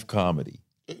had left comedy.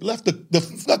 Left the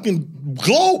fucking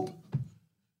globe.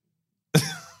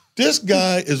 This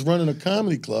guy is running a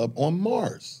comedy club on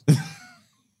Mars.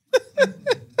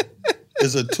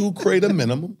 It's a 2-crater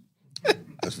minimum.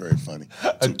 That's very funny.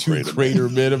 A 2-crater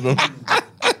minimum.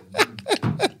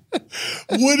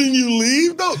 Wouldn't you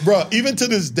leave though? Bro, even to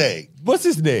this day. What's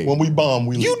his name? When we bomb,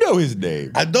 we leave. You know his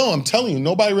name. I don't. I'm telling you,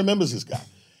 nobody remembers this guy.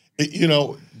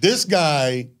 This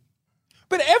guy.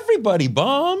 But everybody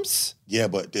bombs. Yeah,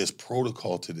 but there's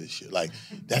protocol to this shit. Like,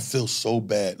 that feels so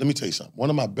bad. Let me tell you something. One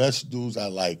of my best dudes I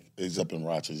like is up in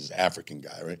Rochester. He's an African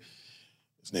guy, right?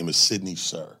 His name is Sidney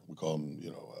Sir. We call him,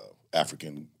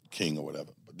 African King or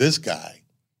whatever. But this guy,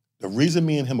 the reason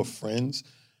me and him are friends,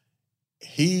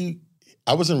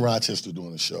 I was in Rochester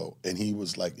doing a show, and he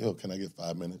was like, yo, can I get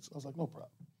 5 minutes? I was like, no problem.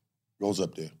 Goes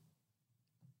up there,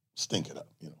 stink it up,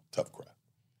 tough crowd.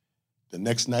 The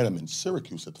next night, I'm in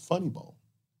Syracuse at the Funny Bone,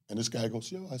 and this guy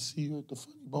goes, yo, I see you at the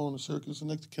Funny Bone in Syracuse.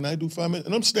 Can I do 5 minutes?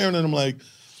 And I'm staring at him like,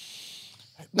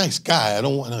 nice guy. I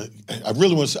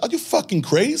really want to say, are you fucking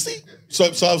crazy? So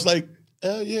I was like,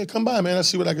 yeah, come by, man. I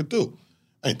see what I could do.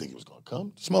 I didn't think he was going to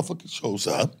come. This motherfucker shows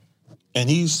up, and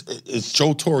it's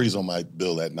Joe Torre's on my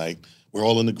bill that night. We're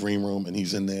all in the green room, and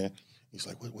he's in there. He's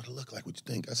like, what it look like? What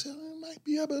you think? I said, I might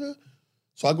be able to.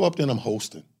 So I go up there, and I'm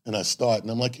hosting, and I start,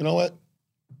 and I'm like, you know what?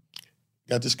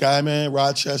 Got this guy, man,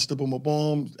 Rochester, boom, boom,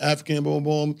 boom, African, boom,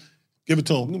 boom. Give it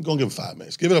to him. I'm going to give him 5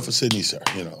 minutes. Give it up for Sidney, sir.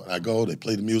 And I go, they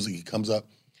play the music, he comes up.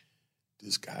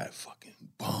 This guy fucking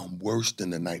bombed worse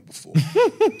than the night before.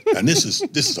 And this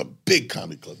is a big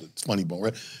comedy club, it's Funny Bone,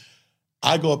 right?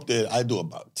 I go up there, I do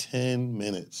about 10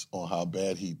 minutes on how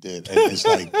bad he did. And it's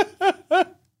like,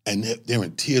 and they're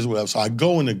in tears, whatever. So I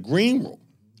go in the green room,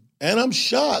 and I'm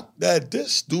shocked that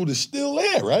this dude is still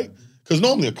there, right? Because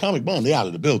normally a comic bomb, they out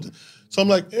of the building. So I'm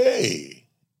like, hey.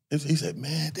 And he said,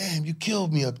 man, damn, you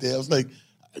killed me up there. I was like,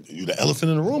 you the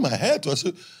elephant in the room. I had to. I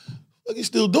said, what are you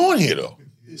still doing here, though?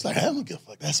 He's like, I don't give a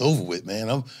fuck. That's over with, man.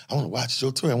 I want to watch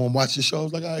Joe Torre. I want to watch the show. I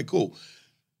was like, all right, cool.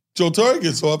 Joe Torre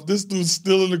gets off. This dude's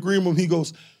still in the green room. He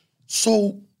goes,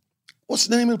 so what's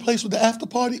the name of the place with the after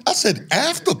party? I said,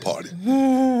 after party?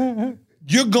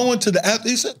 You're going to the after?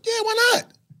 He said, yeah, why not?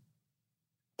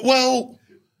 Well,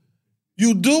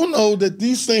 you do know that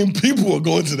these same people are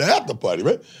going to the after party,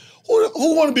 right?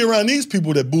 Who want to be around these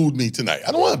people that booed me tonight?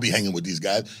 I don't want to be hanging with these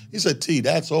guys. He said, T,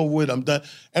 that's over with. I'm done.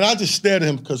 And I just stared at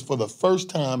him because for the first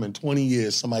time in 20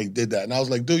 years, somebody did that. And I was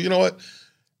like, dude, you know what?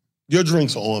 Your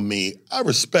drinks are on me. I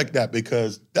respect that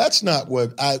because that's not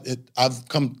what I've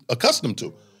come accustomed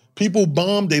to. People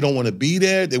bomb. They don't want to be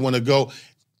there. They want to go.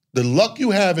 The luck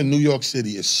you have in New York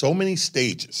City is so many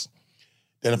stages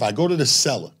that if I go to the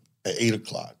cellar at 8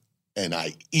 o'clock and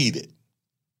I eat it,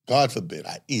 God forbid,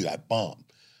 I bomb.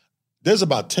 There's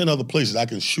about 10 other places I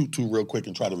can shoot to real quick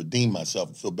and try to redeem myself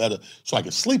and feel better so I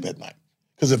can sleep at night.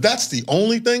 Because if that's the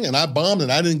only thing and I bombed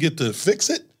and I didn't get to fix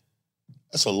it,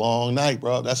 that's a long night,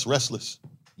 bro. That's restless.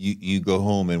 You go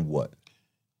home and what?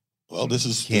 Well, this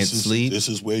is sleep. This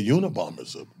is where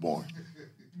Unabombers are born.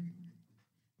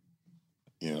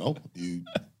 You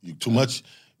too much.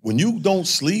 When you don't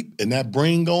sleep and that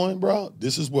brain going, bro,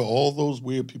 this is where all those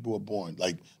weird people are born.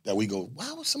 Like that we go,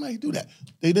 why would somebody do that?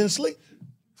 They didn't sleep.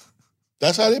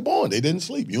 That's how they're born. They didn't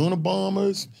sleep.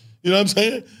 Unabombers, you know what I'm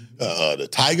saying? The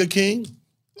Tiger King,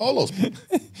 all those people.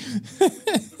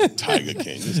 Tiger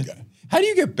King, this guy. How do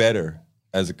you get better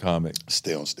as a comic?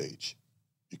 Stay on stage.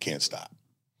 You can't stop.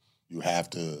 You have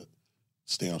to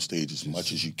stay on stage as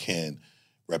much as you can.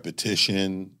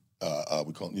 Repetition,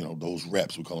 we call those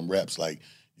reps. We call them reps. Like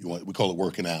we call it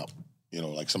working out. You know,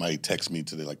 like somebody texts me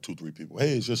today, like 2-3 people.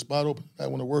 Hey, is your spot open? I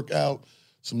want to work out,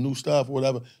 some new stuff, or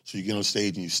whatever. So you get on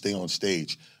stage and you stay on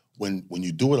stage. When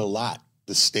you do it a lot,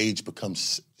 the stage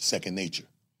becomes second nature.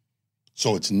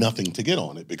 So it's nothing to get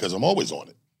on it because I'm always on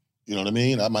it. You know what I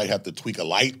mean? I might have to tweak a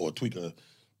light or tweak a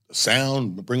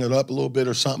sound, bring it up a little bit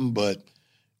or something, but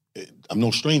I'm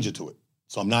no stranger to it.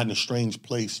 So I'm not in a strange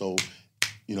place. So,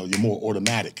 you know, you're more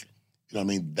automatic. You know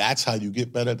what I mean? That's how you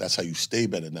get better. That's how you stay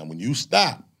better. Now, when you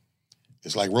stop,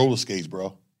 it's like roller skates,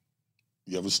 bro.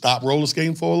 You ever stop roller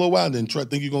skating for a little while and then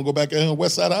think you're going to go back out on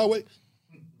West Side Highway?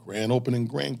 Grand opening,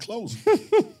 grand closing.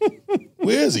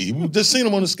 Where is he? We just seen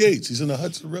him on the skates. He's in the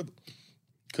Hudson River.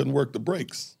 Couldn't work the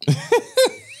brakes. You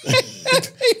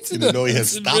didn't know he had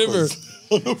stoppers.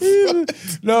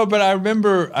 No, but I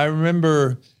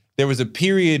remember there was a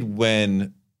period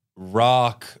when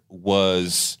rock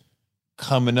was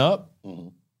coming up,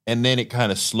 and then it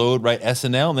kind of slowed, right?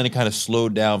 SNL, and then it kind of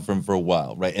slowed down for a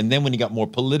while, right? And then when he got more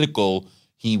political,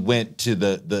 he went to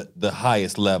the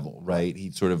highest level, right?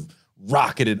 He sort of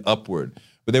rocketed upward.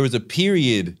 But there was a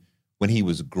period when he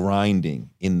was grinding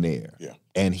in there. Yeah.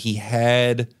 And he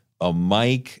had a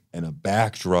mic and a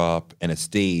backdrop and a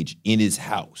stage in his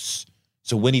house.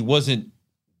 So when he wasn't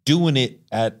doing it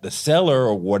at the cellar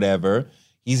or whatever,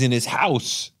 he's in his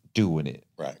house doing it.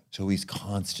 Right. So he's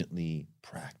constantly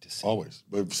practicing. Always.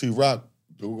 But see, Rock,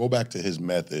 to go back to his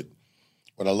method,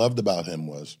 what I loved about him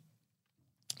was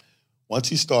once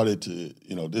he started to,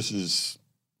 you know, this is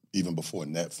even before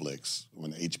Netflix,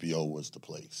 when HBO was the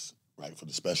place, right, for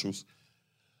the specials.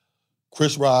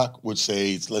 Chris Rock would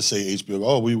say, let's say HBO,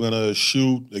 oh, we're going to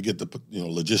shoot, they get the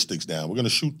logistics down. We're going to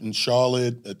shoot in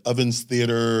Charlotte at Ovens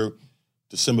Theater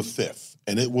December 5th.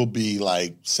 And it will be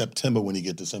like September when he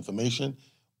get this information.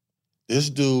 This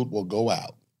dude will go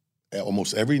out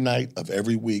almost every night of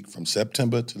every week from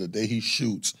September to the day he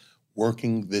shoots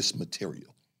working this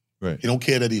material. Right. He don't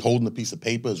care that he's holding a piece of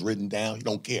paper, it's written down. He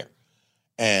don't care.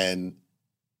 And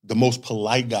the most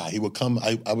polite guy, he would come.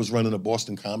 I was running a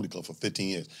Boston Comedy Club for 15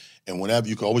 years. And whenever,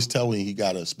 you could always tell when he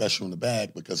got a special in the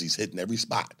bag because he's hitting every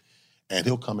spot. And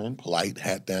he'll come in, polite,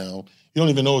 hat down. You don't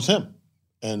even know it's him.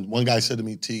 And one guy said to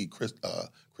me, Chris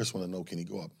want to know, can he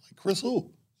go up? I'm like, Chris who? I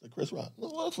said, Chris Rock.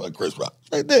 No, that's like Chris Rock.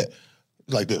 It's right there.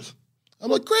 He's like this. I'm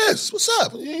like, Chris, what's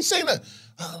up? You ain't saying that.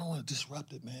 I don't want to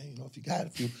disrupt it, man. You know, if you got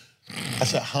it. I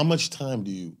said, how much time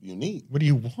do you need? What do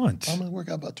you want? I'm going to work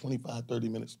out about 25, 30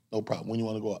 minutes. No problem. When you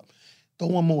want to go up? Throw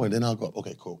one more, and then I'll go up.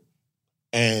 Okay, cool.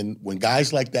 And when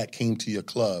guys like that came to your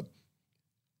club,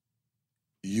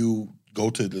 you go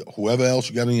to whoever else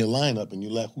you got in your lineup, and you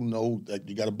let who know that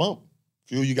you got a bump. A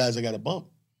few of you guys, I got a bump.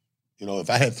 You know,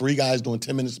 if I had 3 guys doing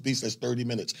 10 minutes apiece, that's 30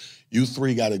 minutes. You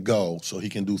 3 got to go so he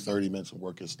can do 30 minutes and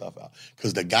work his stuff out.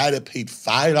 Because the guy that paid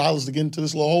 $5 to get into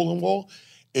this little hole in the wall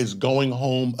is going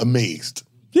home amazed.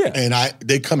 Yeah. And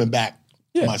they coming back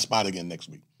to my spot again next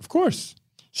week. Of course.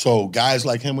 So guys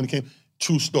like him, when he came,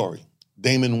 true story,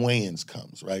 Damon Wayans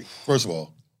comes, right? First of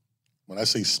all, when I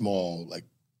say small, like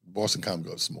Boston Comedy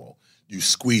Club small, you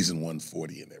squeezing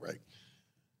 140 in there, right?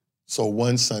 So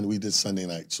we did Sunday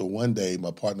night. So one day,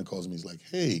 my partner calls me. He's like,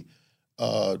 hey,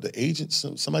 the agent,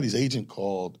 somebody's agent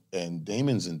called, and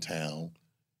Damon's in town,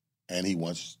 and he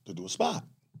wants to do a spot.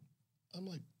 I'm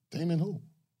like, Damon who?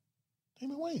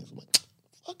 Damon Wayans. I'm like,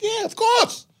 fuck yeah, of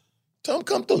course. Tell him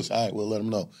come through. All right, we'll let him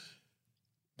know.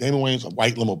 Damon Wayans, a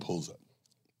white limo pulls up.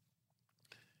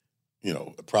 You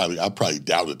know, I probably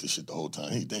doubted this shit the whole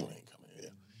time. Hey, Damon ain't coming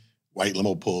here. White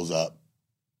limo pulls up.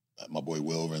 My boy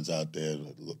Will runs out there.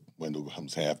 The window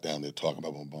comes half down there talking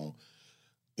about boom.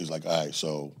 He's like, all right,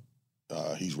 so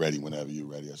he's ready whenever you're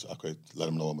ready. I said, okay, let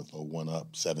him know I'm going to throw one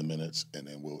up, 7 minutes, and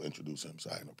then we'll introduce him.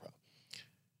 So, all right, no problem.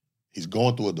 He's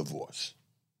going through a divorce.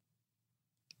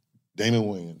 Damon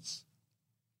Wayans,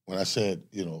 when I said,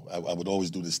 you know, I would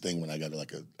always do this thing when I got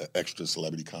like an extra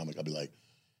celebrity comic. I'd be like,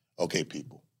 okay,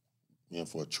 people, you're in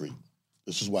for a treat.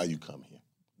 This is why you come here.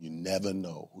 You never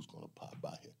know who's going to pop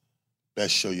by here.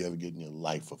 Best show you ever get in your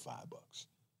life for $5.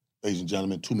 Ladies and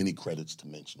gentlemen, too many credits to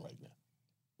mention right now.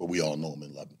 But we all know him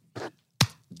and love him.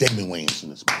 Damon Wayans in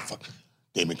this motherfucker.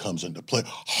 Damon comes into play,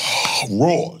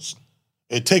 roars.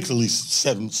 It takes at least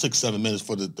 6, 7 minutes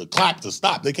for the clock to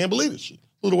stop. They can't believe this shit.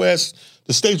 Little ass,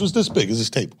 the stage was this big as this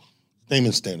table.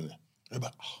 Damon's standing there.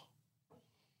 Everybody,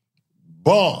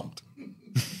 bombed.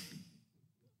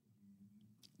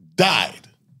 Died.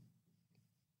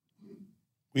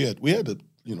 We had to,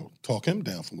 you know, talk him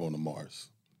down from going to Mars.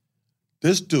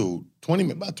 This dude,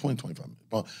 about 20, 25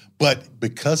 minutes. But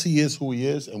because he is who he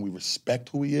is and we respect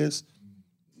who he is,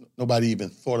 nobody even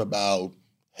thought about,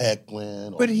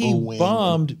 heckling or But he booing.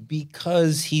 bombed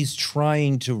because he's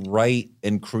trying to write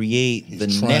and create the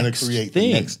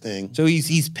next thing. So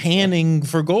he's panning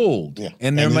for gold. Yeah.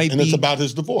 And it's about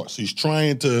his divorce. He's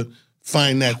trying to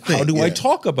find that thing. How do I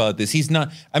talk about this? He's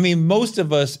not. I mean, most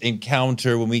of us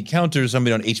when we encounter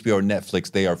somebody on HBO or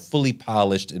Netflix, they are fully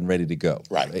polished and ready to go.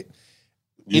 Right?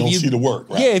 You don't see the work,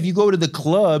 right? Yeah, if you go to the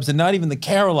clubs, and not even the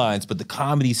Carolines, but the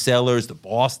Comedy Cellars, the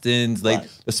Bostons, like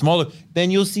the smaller,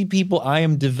 then you'll see people I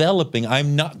am developing.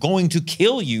 I'm not going to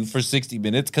kill you for 60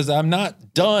 minutes because I'm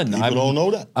not done. People don't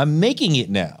know that. I'm making it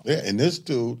now. Yeah, and this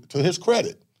dude, to his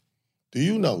credit, do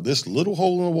you know this little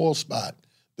hole in the wall spot?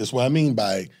 That's what I mean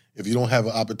by if you don't have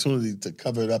an opportunity to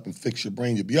cover it up and fix your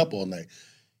brain, you'll be up all night.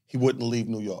 He wouldn't leave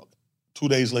New York. 2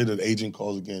 days later, the agent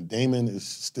calls again. Damon is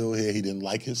still here. He didn't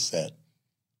like his set.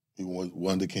 He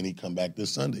wondered, can he come back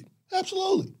this Sunday?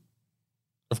 Absolutely.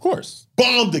 Of course.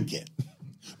 Bombed again.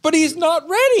 But he's not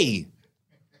ready.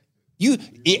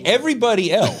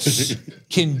 Everybody else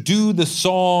can do the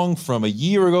song from a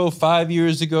year ago, 5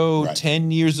 years ago, 10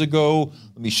 years ago.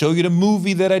 Let me show you the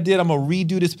movie that I did. I'm going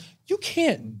to redo this. You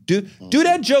can't do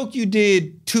that joke you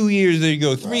did 2 years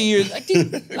ago, 3 years.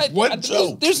 What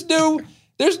joke? There's no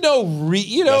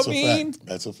you know what I mean?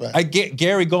 That's a fact. I get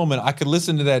Gary Goldman. I could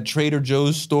listen to that Trader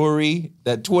Joe's story,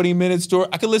 that 20-minute story.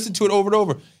 I could listen to it over and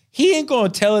over. He ain't gonna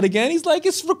tell it again. He's like,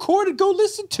 it's recorded. Go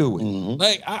listen to it. Mm-hmm.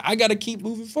 Like, I gotta keep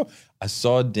moving forward. I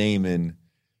saw Damon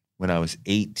when I was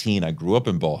 18. I grew up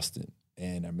in Boston,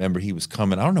 and I remember he was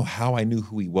coming. I don't know how I knew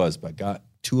who he was, but I got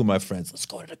two of my friends. Let's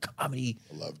go to the comedy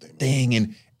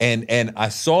thing, and I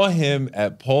saw him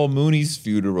at Paul Mooney's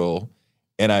funeral.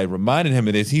 And I reminded him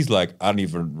of this. He's like, I don't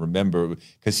even remember,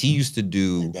 because he used to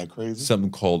do something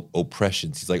called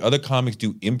oppressions. He's like, other comics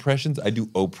do impressions, I do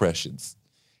oppressions.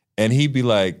 And he'd be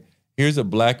like, here's a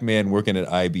black man working at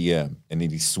IBM, and then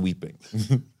he's sweeping.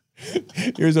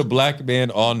 Here's a black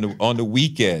man on the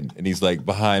weekend, and he's like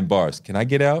behind bars. Can I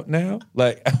get out now?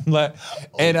 Like, I'm like,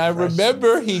 and I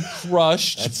remember he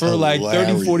crushed for like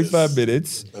 30, 45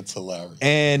 minutes. That's hilarious.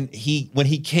 And when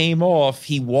he came off,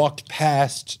 he walked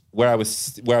past where I was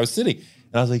sitting,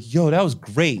 and I was like, yo, that was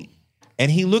great.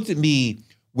 And he looked at me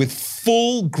with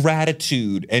full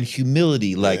gratitude and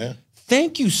humility, like,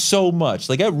 thank you so much.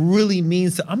 Like, that really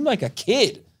means I'm like a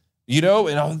kid. You know,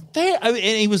 and I was there, and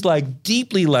he was like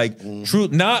deeply like true,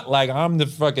 not like I'm the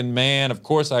fucking man. Of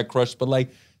course I crushed, but like,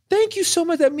 thank you so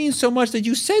much. That means so much that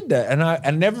you said that, and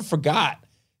I never forgot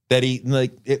that he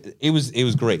like it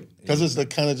was great because it's the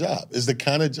kind of job. It's the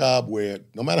kind of job where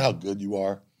no matter how good you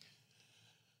are,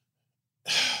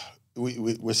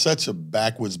 we're such a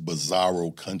backwards,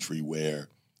 bizarro country where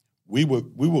we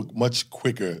would much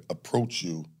quicker approach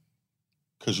you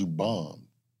because you bombed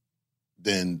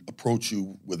than approach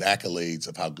you with accolades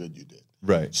of how good you did.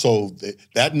 Right. So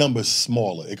that number's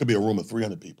smaller. It could be a room of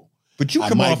 300 people. But you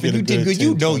come off and you did good. 10,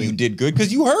 you know 20. You did good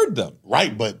because you heard them.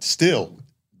 Right, but still,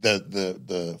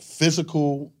 the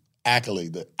physical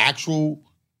accolade, the actual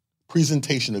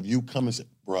presentation of you coming and say,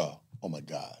 bruh, oh my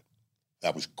God,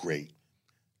 that was great.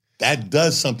 That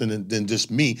does something than just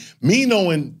me. Me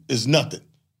knowing is nothing.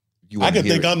 I could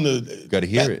think I'm the... Got to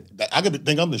hear it. I could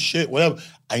think I'm the shit, whatever.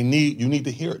 You need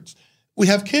to hear it. We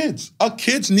have kids. Our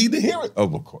kids need to hear it.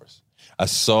 Oh, of course. I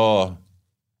saw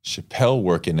Chappelle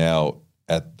working out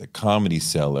at the Comedy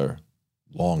Cellar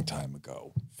long time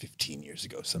ago, 15 years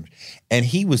ago. And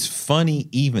he was funny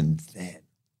even then.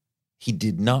 He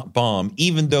did not bomb,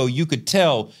 even though you could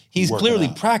tell he's clearly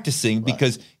practicing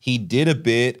because he did a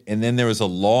bit, and then there was a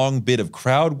long bit of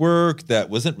crowd work that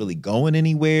wasn't really going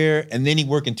anywhere, and then he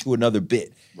worked into another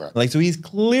bit. Right. Like, so he's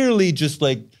clearly just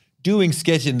like doing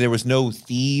sketch, and there was no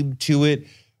theme to it,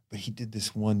 but he did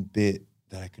this one bit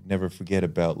that I could never forget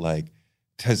about, like,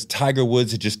 because Tiger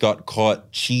Woods had just got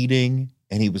caught cheating,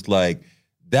 and he was like,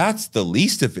 that's the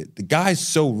least of it. The guy's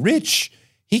so rich,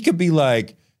 he could be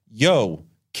like, yo,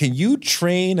 can you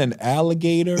train an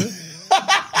alligator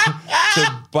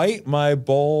to bite my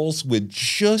balls with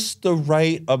just the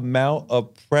right amount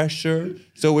of pressure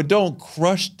so it don't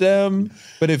crush them,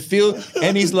 but it feels,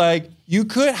 and he's like, you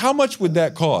could, how much would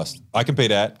that cost? I can pay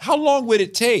that. How long would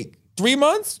it take? 3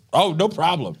 months? Oh, no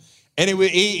problem. And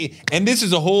and this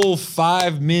is a whole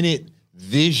 5-minute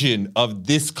vision of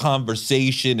this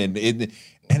conversation, and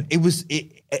it was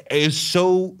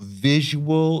so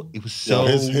visual. It was so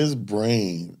his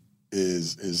brain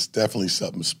is definitely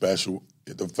something special.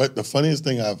 The funniest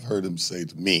thing I've heard him say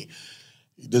to me,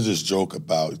 he did this joke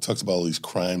he talks about all these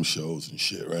crime shows and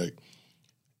shit, right?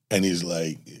 And he's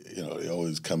like, you know, they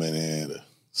always coming in,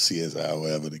 CSI,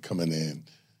 however, they coming in.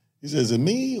 He says, is it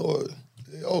me or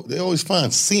they always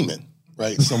find semen,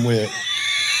 right, somewhere.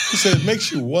 He said, it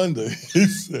makes you wonder. He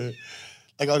said,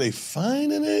 like, are they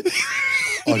finding it?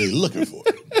 Or are they looking for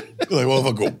it? You're like, well,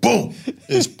 if I go, boom,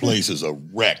 this place is a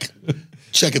wreck.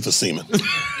 Check it for semen.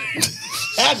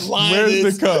 That line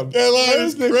Where's the cum? That line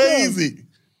Where's is the crazy.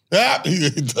 Ah, he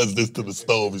does this to the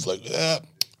stove. He's like, yeah,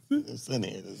 it's in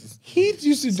here. He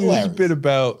used to do this bit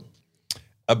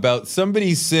about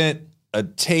somebody sent a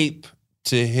tape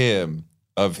to him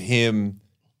of him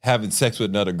having sex with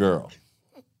another girl.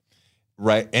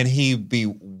 Right? And he'd be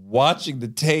watching the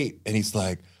tape and he's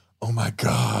like, oh my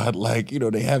God, like,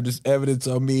 they have this evidence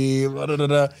on me, blah, blah, blah,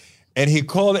 blah. And he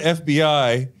called the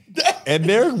FBI and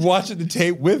they're watching the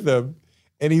tape with him.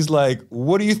 And he's like,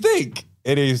 what do you think?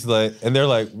 And he's like, and they're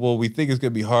like, well, we think it's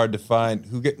going to be hard to find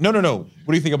who no. What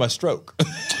do you think of my stroke?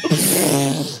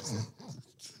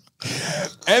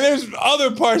 And there's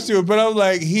other parts to it, but I'm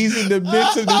like, he's in the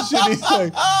midst of this shit. He's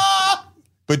like,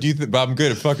 but I'm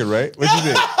good at fucking, right? What do you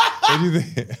think? What do you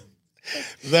think?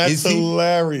 That's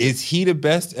hilarious. Is he the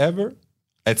best ever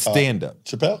at stand-up?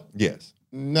 Chappelle? Yes.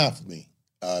 Not for me.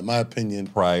 In my opinion.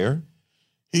 Pryor?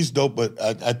 He's dope, but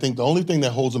I think the only thing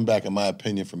that holds him back, in my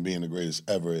opinion, from being the greatest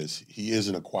ever is he is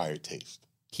an acquired taste.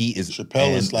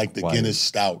 Chappelle is like the Guinness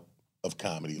Stout of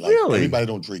comedy. Like, really? Everybody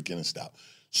don't drink Guinness Stout.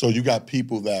 So you got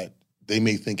people that they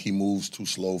may think he moves too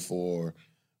slow for,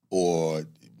 or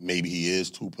maybe he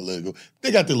is too political.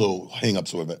 They got their little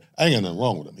hang-ups with it. I ain't got nothing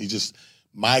wrong with him. He's just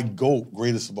my GOAT,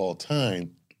 greatest of all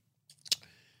time.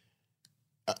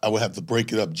 I would have to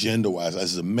break it up gender-wise.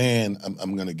 As a man,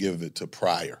 I'm going to give it to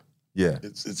Pryor. Yeah.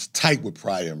 It's tight with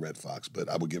Pryor and Red Fox, but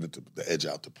I would give it the edge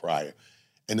out to Pryor.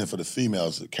 And then for the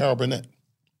females, Carol Burnett.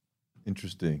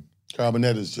 Interesting. Carol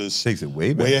Burnett is just takes it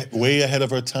way back. Way ahead of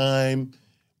her time.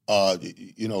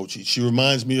 She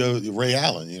reminds me of Ray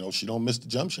Allen. She don't miss the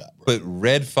jump shot. Bro. But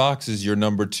Red Fox is your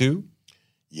number 2?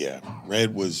 Yeah,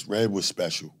 Red was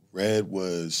special.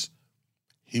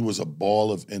 He was a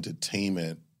ball of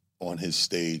entertainment on his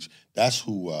stage. That's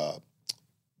who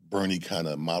Bernie kind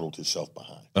of modeled himself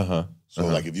behind. So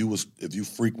like if you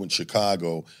frequent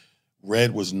Chicago,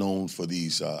 Red was known for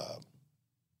these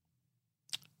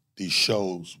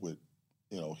shows with,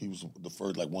 he was the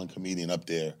first like one comedian up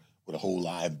there with a whole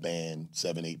live band,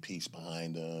 7-8 piece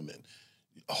behind him, and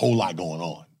a whole lot going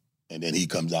on. And then he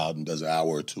comes out and does an hour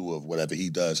or two of whatever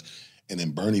he does. And then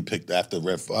Bernie after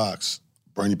Red Fox,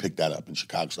 Bernie picked that up in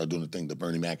Chicago, started doing the thing, the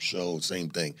Bernie Mac show, same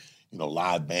thing.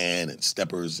 Live band and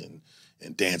steppers and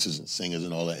dancers and singers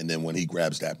and all that. And then when he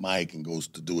grabs that mic and goes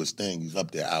to do his thing, he's up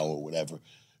there hour or whatever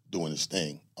doing his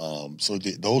thing. So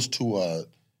those two are,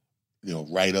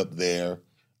 right up there.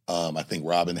 I think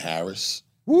Robin Harris.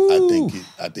 Woo.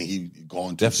 I think he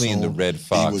gone too definitely soon. In the Red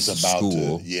Fox he was about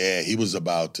school. He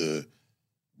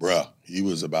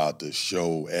was about to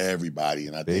show everybody,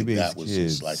 and I think that was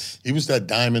just like he was that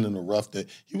diamond in the rough. That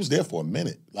he was there for a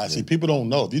minute. See, people don't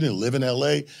know if you didn't live in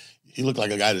L.A. He looked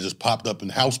like a guy that just popped up in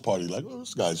house party, like, oh,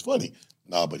 this guy's funny.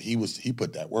 No, but he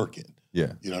put that work in.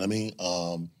 Yeah, you know what I mean.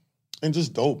 And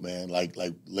just dope, man. Like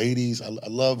ladies, I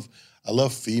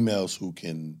love females who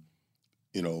can,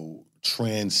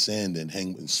 transcend and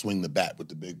hang and swing the bat with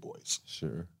the big boys.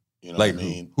 Sure. You know like what I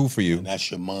mean? Who for you? And that's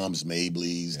your mom's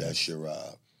Mableys. Yes. That's your,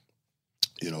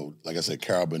 like I said,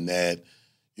 Carol Burnett.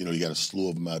 You got a slew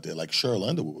of them out there. Like Cheryl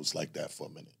Underwood was like that for a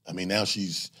minute. I mean, now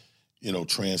she's,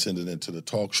 transcended into the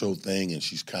talk show thing, and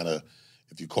she's kind of,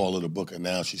 if you call it a booker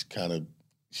now, she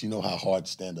know how hard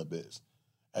stand-up is.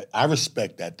 I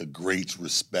respect that. The greats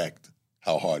respect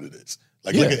how hard it is.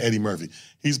 Like, look at Eddie Murphy.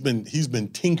 He's been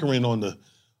tinkering on the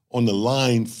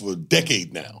line for a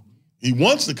decade now. He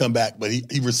wants to come back, but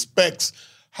he respects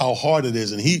how hard it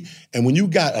is. And when you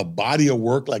got a body of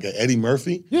work like an Eddie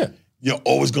Murphy, you're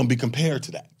always going to be compared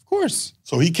to that. Of course.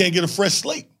 So he can't get a fresh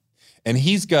slate. And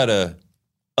he's got to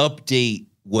update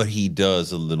what he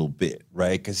does a little bit,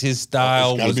 right? Because his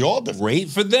style was great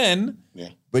for then,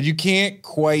 but you can't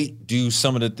quite do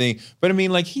some of the things. But I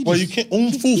mean, like you can't,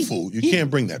 you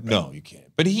can't bring that back. No, you can't.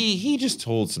 But he just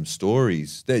told some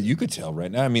stories that you could tell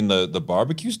right now. I mean, the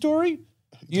barbecue story,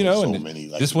 and many,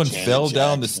 like this one Janet fell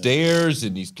down the Jackson. Stairs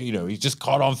and he's just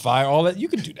caught on fire, all that. You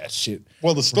can do that shit.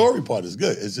 Well, the story part is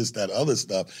good. It's just that other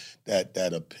stuff,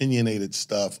 that opinionated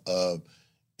stuff of,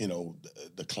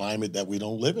 the climate that we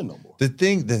don't live in no more. The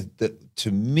thing that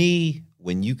to me,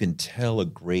 when you can tell a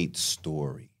great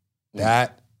story,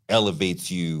 that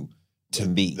elevates you to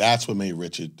me. That's what made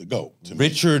Richard the GOAT.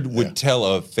 Richard would tell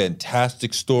a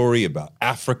fantastic story about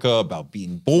Africa, about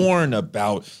being born,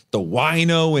 about the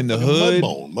wino in the hood.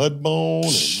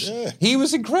 Mudbone. He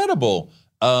was incredible.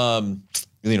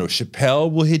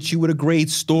 Chappelle will hit you with a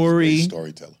great story. Great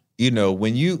storyteller. You know,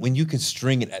 when you can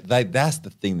string it, like that's the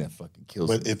thing that fucking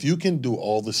kills me. But if you can do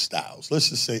all the styles, let's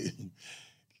just say,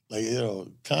 like, you know,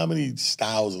 comedy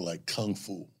styles are like kung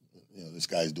fu. You know, this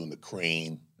guy's doing the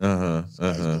crane. This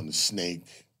guy's doing the snake.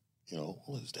 You know,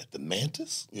 what is that? The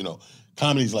mantis? You know,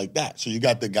 comedy's like that. So you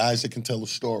got the guys that can tell the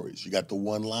stories. You got the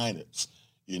one-liners.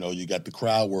 You know, you got the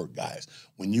crowd work guys.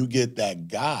 When you get that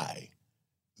guy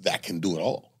that can do it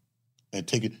all, and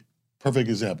take it, perfect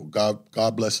example.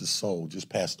 God bless his soul, just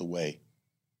passed away.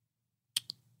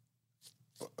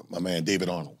 My man David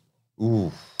Arnold.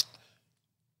 Ooh.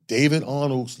 David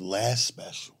Arnold's last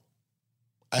special.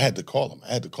 I had to call him.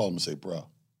 And say, bro,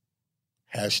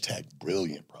 hashtag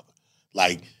brilliant, brother.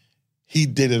 Like, he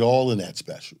did it all in that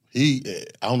special. I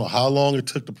don't know how long it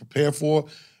took to prepare for,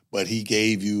 but he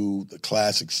gave you the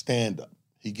classic stand-up.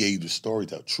 He gave you the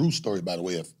storytelling. True story, by the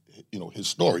way, of, you know, his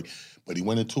story. But he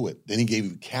went into it. Then he gave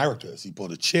you characters. He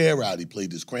pulled a chair out. He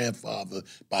played his grandfather,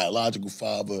 biological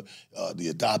father, the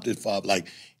adopted father. Like,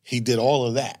 he did all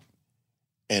of that.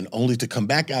 And only to come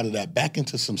back out of that, back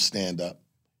into some stand-up,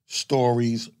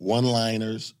 stories,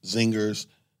 one-liners, zingers,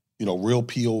 you know, real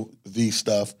POV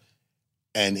stuff.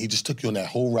 And he just took you on that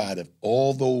whole ride of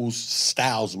all those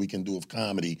styles we can do of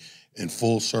comedy in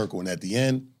full circle. And at the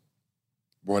end,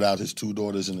 brought out his 2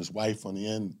 daughters and his wife on the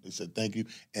end. They said, thank you.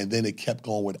 And then it kept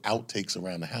going with outtakes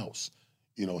around the house.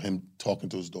 You know, him talking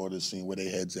to his daughters, seeing where their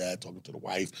head's at, talking to the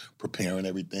wife, preparing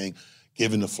everything,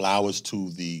 giving the flowers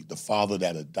to the father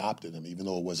that adopted him, even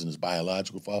though it wasn't his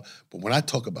biological father. But when I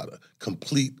talk about a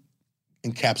complete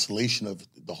encapsulation of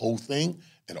the whole thing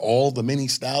and all the many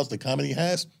styles the comedy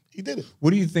has, he did it.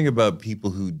 What do you think about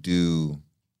people who do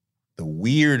the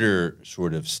weirder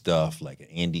sort of stuff, like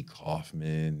Andy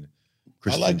Kaufman,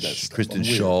 Kristen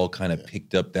Shaw kind of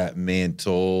picked up that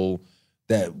mantle,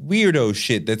 that weirdo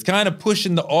shit that's kind of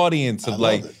pushing the audience of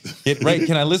like, right,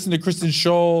 can I listen to Kristen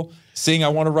Shaw sing I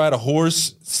Want to Ride a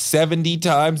Horse 70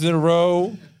 times in a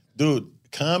row? Dude,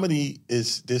 comedy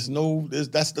is, that's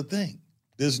the thing.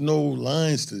 There's no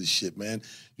lines to this shit, man.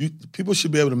 People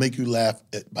should be able to make you laugh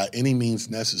by any means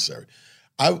necessary.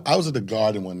 I was at the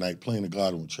Garden one night playing the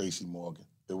Garden with Tracy Morgan.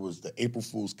 It was the April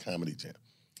Fool's Comedy Jam.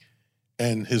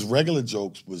 And his regular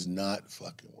jokes was not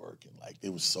fucking working. Like,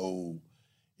 it was so,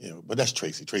 you know, but that's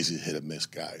Tracy. Tracy's a hit or miss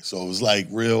guy. So it was like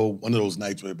real, one of those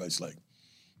nights where everybody's like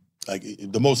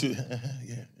the most,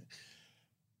 yeah.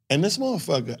 And this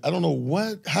motherfucker, I don't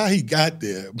know how he got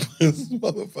there, but this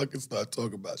motherfucker started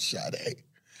talking about Sade.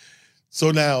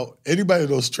 So now, anybody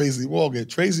knows Tracy Morgan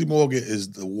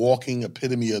is the walking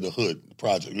epitome of the hood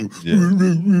project.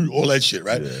 Yeah. All that shit,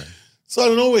 right? Yeah. So I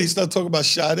don't know where he started talking about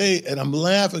Sade, and I'm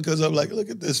laughing because I'm like, look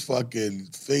at this fucking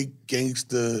fake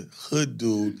gangster hood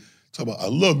dude talking about, I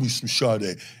love me some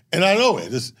Sade. And I know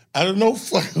it. I don't know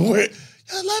fucking where.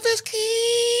 I love his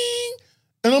king.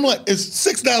 And I'm like, it's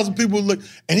 6,000 people look,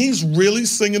 and he's really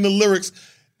singing the lyrics,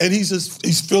 and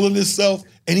he's feeling himself,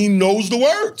 and he knows the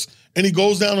words. And he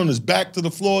goes down on his back to the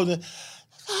floor and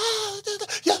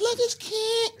y'all love his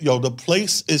king. Yo, the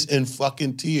place is in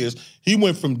fucking tears. He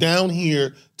went from down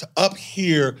here to up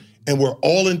here, and we're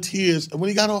all in tears. And when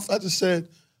he got off, I said,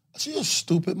 you're a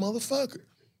stupid motherfucker.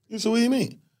 He said, what do you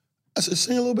mean? I said,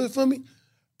 sing a little bit for me.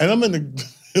 And I'm in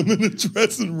the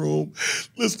dressing room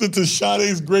listening to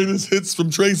Sade's greatest hits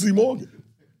from Tracy Morgan.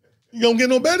 You don't get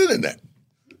no better than that.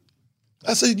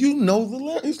 I said, you know the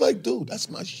lyrics? He's like, dude, that's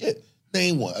my shit.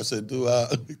 Name one. I said, dude, I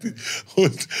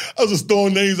was just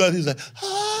throwing names out. He's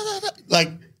like,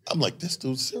 I'm like, this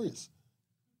dude's serious.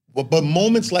 But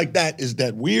moments like that is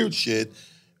that weird shit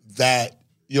that,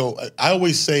 you know, I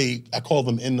always say, I call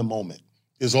them in the moment.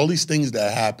 There's all these things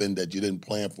that happen that you didn't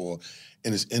plan for,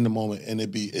 and it's in the moment, and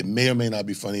it may or may not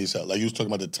be funny as hell. Like you was talking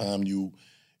about the time you,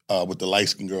 with the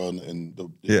light-skinned girl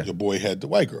and your boy had the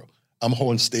white girl. I'm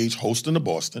on stage hosting the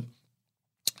Boston.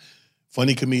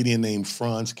 Funny comedian named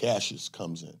Franz Cassius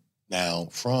comes in. Now,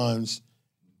 Franz,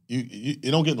 you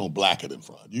don't get no blacker than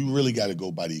Franz. You really got to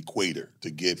go by the equator to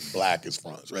get black as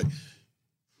Franz, right?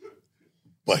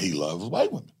 But he loves white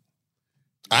women.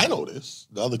 I know this.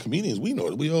 The other comedians, we know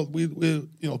it.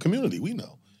 We're community, we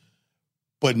know.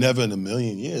 But never in a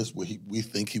million years would we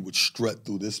think he would strut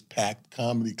through this packed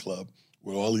comedy club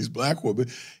with all these black women.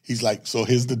 He's like, so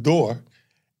here's the door.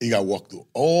 You got to walk through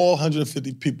all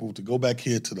 150 people to go back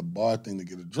here to the bar thing to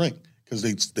get a drink because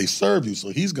they serve you. So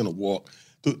he's going to walk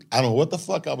through. I don't know what the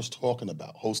fuck I was talking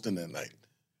about hosting that night.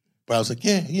 But I was like,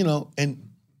 yeah, you know, and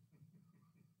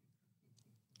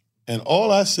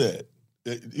all I said,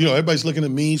 you know, everybody's looking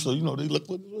at me. So, you know, they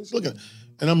what's looking.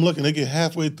 And I'm looking, they get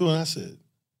halfway through and I said,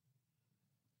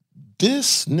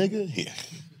 this nigga here.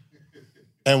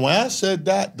 And when I said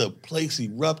that, the place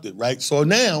erupted, right? So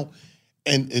now,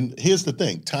 And here's the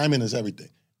thing, timing is everything.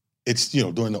 It's,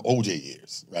 during the OJ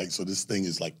years, right? So this thing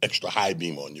is like extra high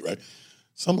beam on you, right?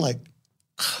 So I'm like,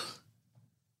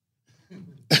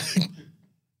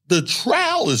 the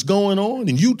trial is going on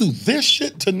and you do this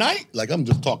shit tonight? Like, I'm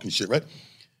just talking shit, right?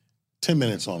 10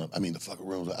 minutes on it. I mean, the fucking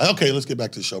room's like, okay, let's get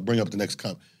back to the show. Bring up the next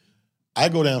comment. I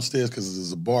go downstairs because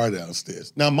there's a bar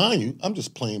downstairs. Now, mind you, I'm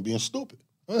just playing being stupid.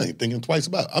 I ain't thinking twice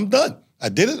about it. I'm done. I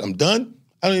did it. I'm done.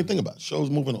 I don't even think about it. Show's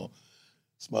moving on.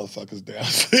 This motherfucker's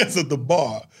downstairs at the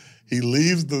bar. He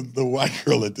leaves the white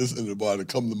girl at this end of the bar to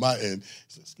come to my end. He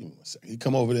says, excuse me one second. He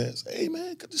come over there and say, hey,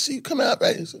 man, good to see you. Come out,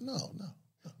 right? He said, no.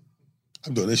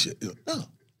 I'm doing this shit. He's like, no. What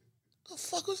the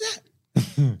fuck was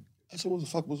that? I said, what the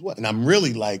fuck was what? And I'm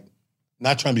really like,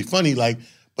 not trying to be funny, like,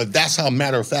 but that's how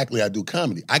matter-of-factly I do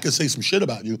comedy. I could say some shit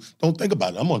about you. Don't think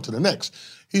about it. I'm on to the next.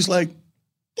 He's like,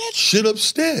 that shit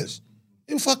upstairs.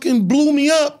 It fucking blew me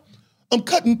up. I'm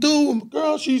cutting through.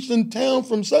 Girl, she's in town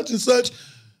from such and such.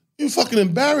 You fucking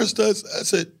embarrassed us. I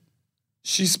said,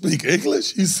 she speak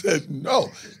English? He said, no.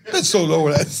 That's so low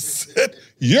what I said.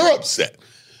 You're upset.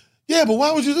 Yeah, but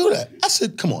why would you do that? I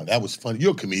said, come on, that was funny.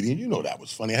 You're a comedian. You know that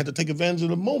was funny. I had to take advantage of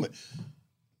the moment.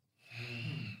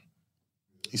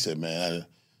 He said, man,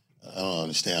 I don't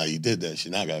understand how you did that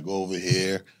shit. Now I got to go over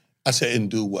here. I said, and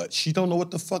do what? She don't know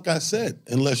what the fuck I said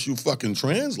unless you fucking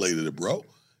translated it, bro.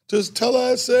 Just tell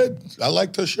her I said, I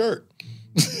liked her shirt.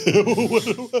 And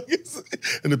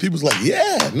the people's like,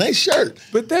 yeah, nice shirt.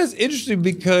 But that's interesting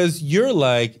because you're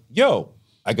like, yo,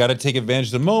 I got to take advantage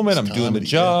of the moment. I'm doing the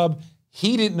job. Yeah.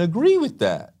 He didn't agree with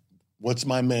that. What's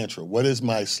my mantra? What is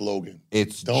my slogan?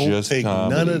 It's don't just take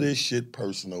comedy. None of this shit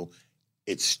personal.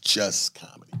 It's just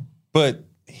comedy. But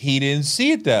he didn't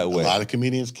see it that way. A lot of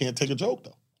comedians can't take a joke,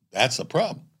 though. That's a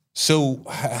problem. So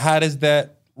how does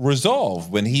that resolve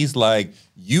when he's like,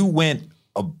 you went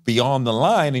beyond the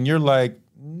line and you're like,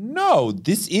 no,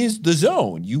 this is the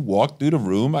zone. You walked through the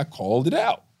room. I called it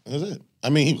out. That's it. I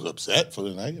mean, he was upset for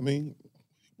the night. I mean,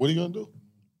 what are you going to do?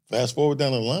 Fast forward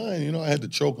down the line, I had to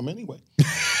choke him anyway.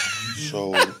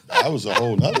 So that was a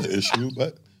whole nother issue,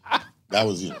 but that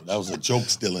was a joke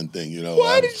stealing thing,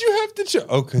 Why did you have to choke?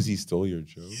 Oh, because he stole your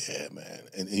joke. Yeah, man.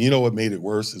 And you know what made it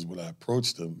worse is when I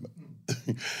approached him.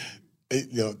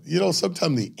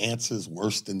 Sometimes the answer is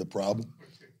worse than the problem.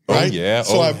 Right? Oh, yeah.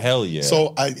 So hell yeah.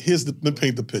 So let me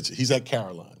paint the picture. He's at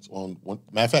Caroline's. Matter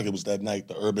of fact, it was that night,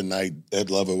 the urban night, Ed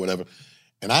Lover, whatever.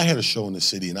 And I had a show in the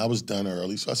city, and I was done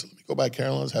early. So I said, let me go by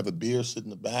Caroline's, have a beer, sit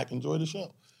in the back, enjoy the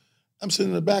show. I'm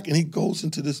sitting in the back, and he goes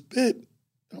into this bit.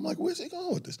 And I'm like, where's he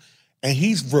going with this? And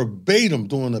he's verbatim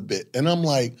doing a bit. And I'm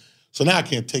like, so now I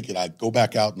can't take it. I go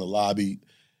back out in the lobby,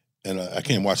 and I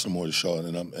can't watch no more of the show.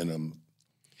 And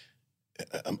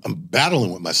I'm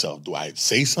battling with myself. Do I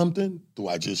say something? Do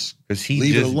I just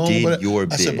leave it alone? Did your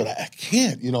bit. I said, but I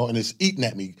can't, and it's eating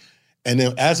at me. And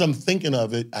then as I'm thinking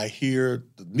of it, I hear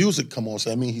the music come on.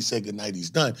 So I mean, he said goodnight,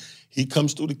 he's done. He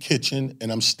comes through the kitchen,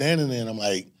 and I'm standing there, and I'm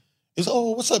like,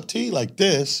 what's up, T? Like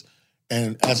this.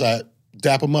 And as I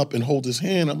dap him up and hold his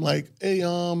hand, I'm like, hey,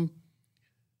 you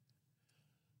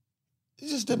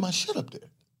just did my shit up there.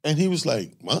 And he was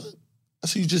like, what? I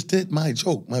said, you just did my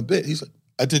joke, my bit. He's like,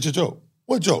 I did your joke.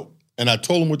 What joke? And I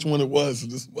told him which one it was,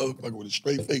 and this motherfucker with a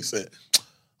straight face said,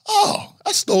 oh,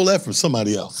 I stole that from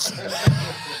somebody else.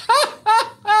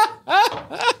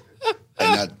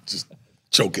 And I just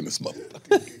choking this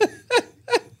motherfucker.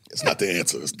 It's not the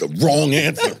answer. It's the wrong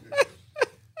answer.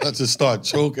 I just start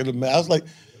choking him. I was like,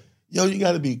 yo, you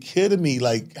got to be kidding me.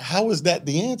 Like, how is that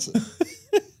the answer?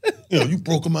 You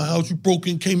broke in my house. You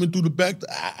came in through the back.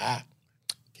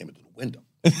 Came in through the window.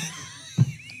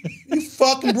 You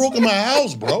fucking broke in my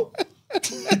house, bro.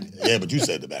 Yeah, but you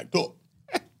said the back door.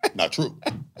 Not true.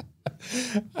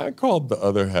 I called the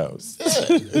other house.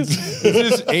 Yeah. Is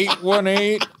this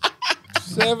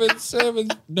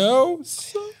 818-77? No?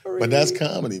 Sorry. But that's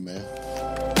comedy, man.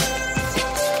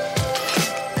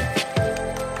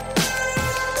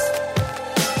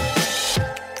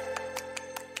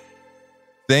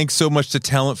 Thanks so much to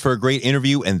Talent for a great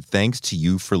interview, and thanks to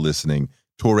you for listening.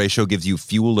 Toure Show gives you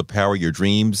fuel to power your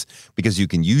dreams because you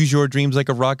can use your dreams like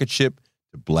a rocket ship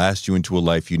to blast you into a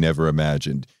life you never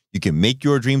imagined. You can make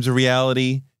your dreams a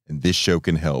reality, and this show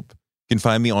can help. You can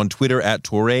find me on Twitter at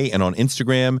Toure and on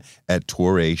Instagram at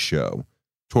Toure Show.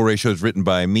 Toure Show is written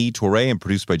by me, Toure, and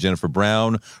produced by Jennifer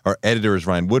Brown. Our editor is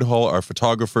Ryan Woodhull. Our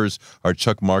photographers are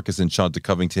Chuck Marcus and Shanta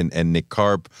Covington and Nick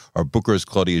Karp. Our booker is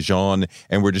Claudia Jean,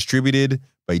 and we're distributed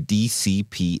by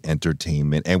DCP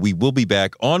Entertainment. And we will be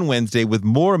back on Wednesday with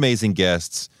more amazing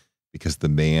guests because the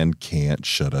man can't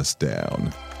shut us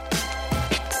down.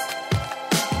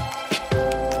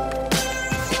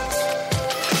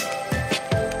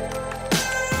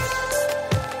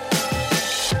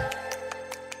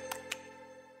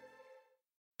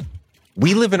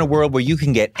 We live in a world where you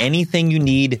can get anything you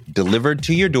need delivered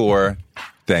to your door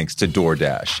thanks to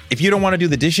DoorDash. If you don't want to do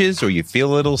the dishes or you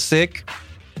feel a little sick,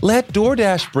 let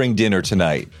DoorDash bring dinner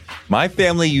tonight. My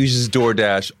family uses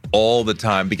DoorDash all the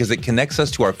time because it connects us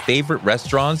to our favorite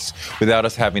restaurants without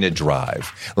us having to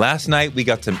drive. Last night, we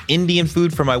got some Indian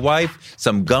food for my wife,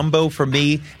 some gumbo for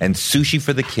me, and sushi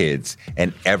for the kids.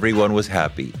 And everyone was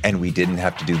happy, and we didn't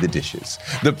have to do the dishes.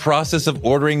 The process of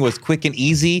ordering was quick and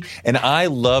easy, and I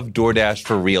love DoorDash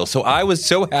for real. So I was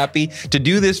so happy to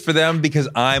do this for them because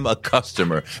I'm a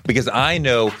customer, because I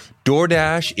know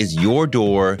DoorDash is your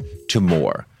door to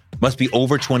more. Must be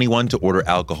over 21 to order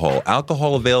alcohol.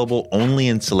 Alcohol available only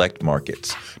in select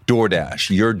markets.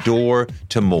 DoorDash, your door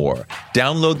to more.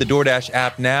 Download the DoorDash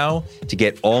app now to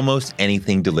get almost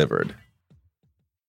anything delivered.